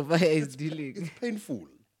 Ball of fire is dealing. It's painful,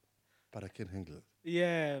 but I can handle it.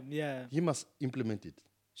 Yeah. Yeah. He must implement it.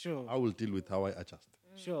 Sure. I will deal with how I adjust.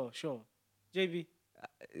 Sure. JB.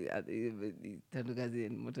 Thandokazi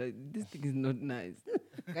and Motha, this thing is not nice.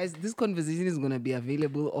 Guys, this conversation is gonna be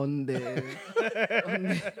available on the,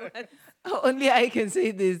 only I can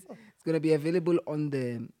say this. It's gonna be available on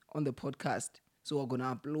the podcast. So we're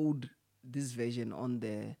gonna upload this version on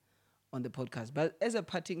the podcast. But as a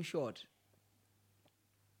parting shot,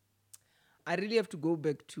 I really have to go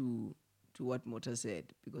back to what Motha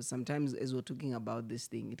said, because sometimes as we're talking about this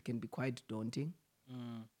thing, it can be quite daunting.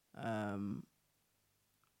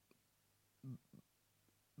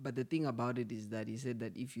 But the thing about it is that he said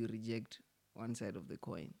that if you reject one side of the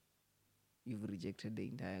coin, you've rejected the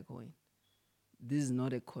entire coin. This is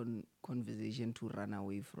not a conversation to run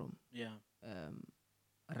away from. Yeah.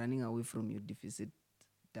 Running away from your deficit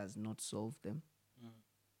does not solve them.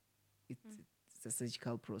 It's a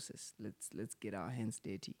surgical process. Let's get our hands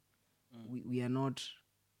dirty. We are not,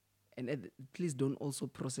 and please don't also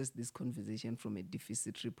process this conversation from a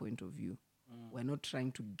deficitary point of view. We're not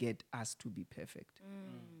trying to get us to be perfect.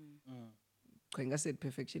 Kwenga said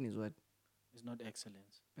perfection is what? It's not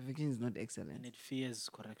excellence. Perfection is not excellence. And it fears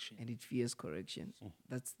correction. And it fears correction.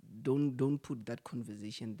 That's don't put that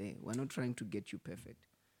conversation there. We're not trying to get you perfect.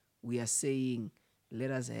 We are saying,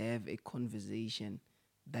 let us have a conversation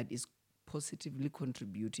that is positively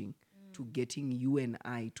contributing to getting you and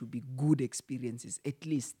I to be good experiences. At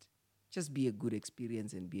least just be a good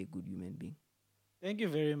experience and be a good human being. Thank you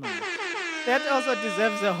very much. That also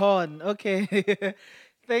deserves a horn. Okay.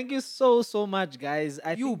 Thank you so much, guys.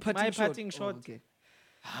 I think my parting shot. Oh, okay.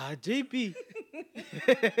 JP.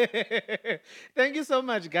 Thank you so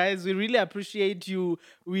much, guys. We really appreciate you.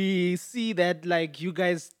 We see that like you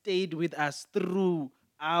guys stayed with us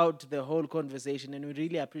throughout the whole conversation, and we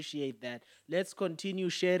really appreciate that. Let's continue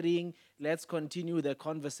sharing. Let's continue the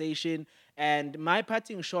conversation. And my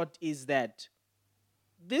parting shot is that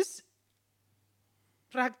this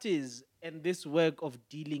practice and this work of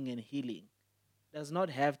dealing and healing does not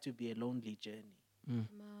have to be a lonely journey. Come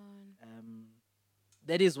on.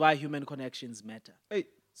 That is why human connections matter. Hey.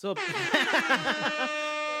 So,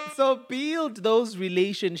 so build those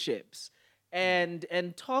relationships and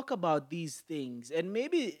talk about these things. And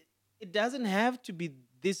maybe it doesn't have to be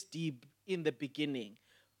this deep in the beginning,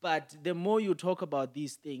 but the more you talk about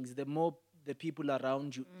these things, the more the people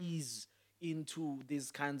around you ease into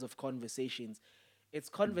these kinds of conversations. It's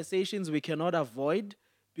conversations we cannot avoid,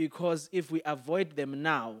 because if we avoid them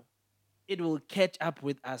now, it will catch up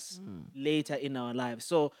with us later in our lives.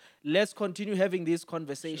 So let's continue having these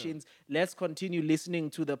conversations. Sure. Let's continue listening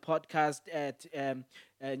to the podcast at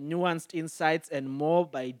Nuanced Insights and More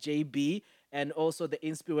by JB, and also the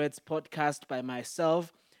Inspireds podcast by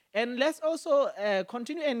myself. And let's also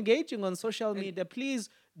continue engaging on social media. Please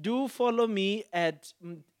do follow me at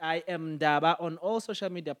I am Ndaba on all social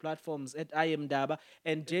media platforms at I am Ndaba,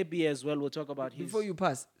 and JB as well. We'll talk about his. Before you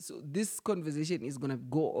pass, so this conversation is gonna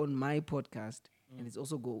go on my podcast, and it's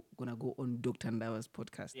also gonna go on Dr. Ndaba's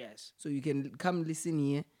podcast. Yes. So you can come listen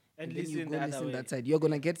here And then you listen go the other listen way. that side. You're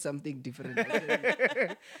gonna get something different.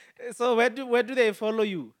 So where do they follow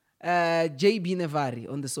you? JB Nevari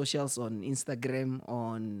on the socials, on Instagram,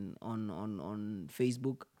 on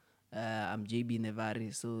Facebook. I'm JB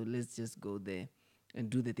Nevari, so let's just go there and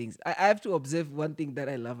do the things. I have to observe one thing that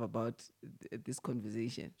I love about this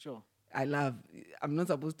conversation. Sure. I'm not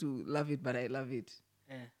supposed to love it, but I love it.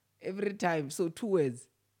 Yeah. Every time, so 2 words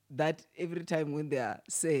that every time when they are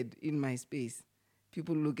said in my space,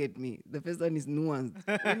 people look at me. The first one is nuanced.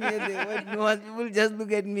 When you hear the word nuanced, people just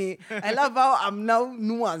look at me. I love how I'm now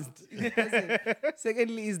nuanced.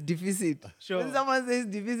 Secondly is deficit. Sure. When someone says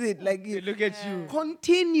deficit, like They look at you.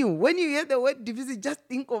 continue. When you hear the word deficit, just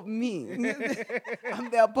think of me. I'm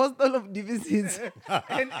the apostle of deficits.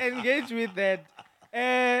 And engage with that.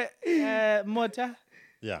 Motha,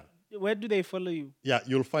 Yeah. where do they follow you? Yeah,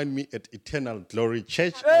 you'll find me at Eternal Glory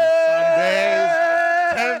Church on Sundays,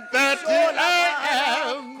 10:30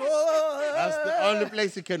 a.m. That's the only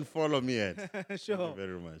place you can follow me at. Sure. Thank you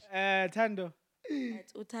very much. Thando,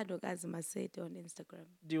 At Thandokazi Jb on Instagram.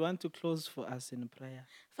 do you want to close for us in prayer?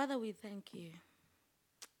 Father, we thank you.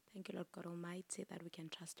 Thank you, Lord God Almighty, that we can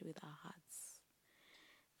trust you with our hearts.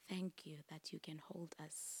 Thank you that you can hold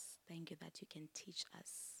us. Thank you that you can teach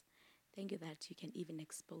us. Thank you that you can even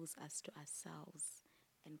expose us to ourselves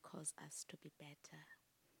and cause us to be better.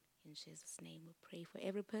 In Jesus' name, we pray for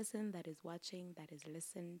every person that is watching, that is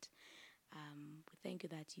listened. We thank you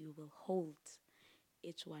that you will hold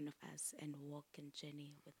each one of us and walk and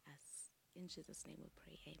journey with us. In Jesus' name we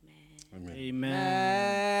pray. Amen. Amen.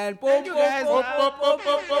 And Thank you, guys.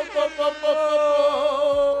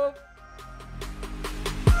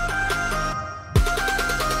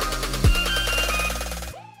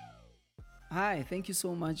 Hi, thank you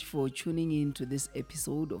so much for tuning in to this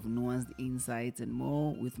episode of Nuanced Insights and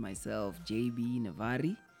More with myself, JB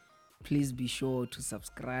Nevari. Please be sure to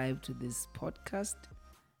subscribe to this podcast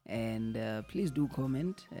and please do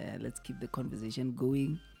comment. Let's keep the conversation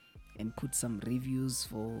going and put some reviews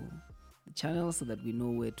for the channel so that we know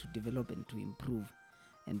where to develop and to improve.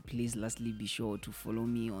 And please, lastly, be sure to follow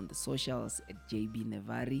me on the socials at JB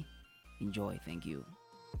Nevari. Enjoy. Thank you.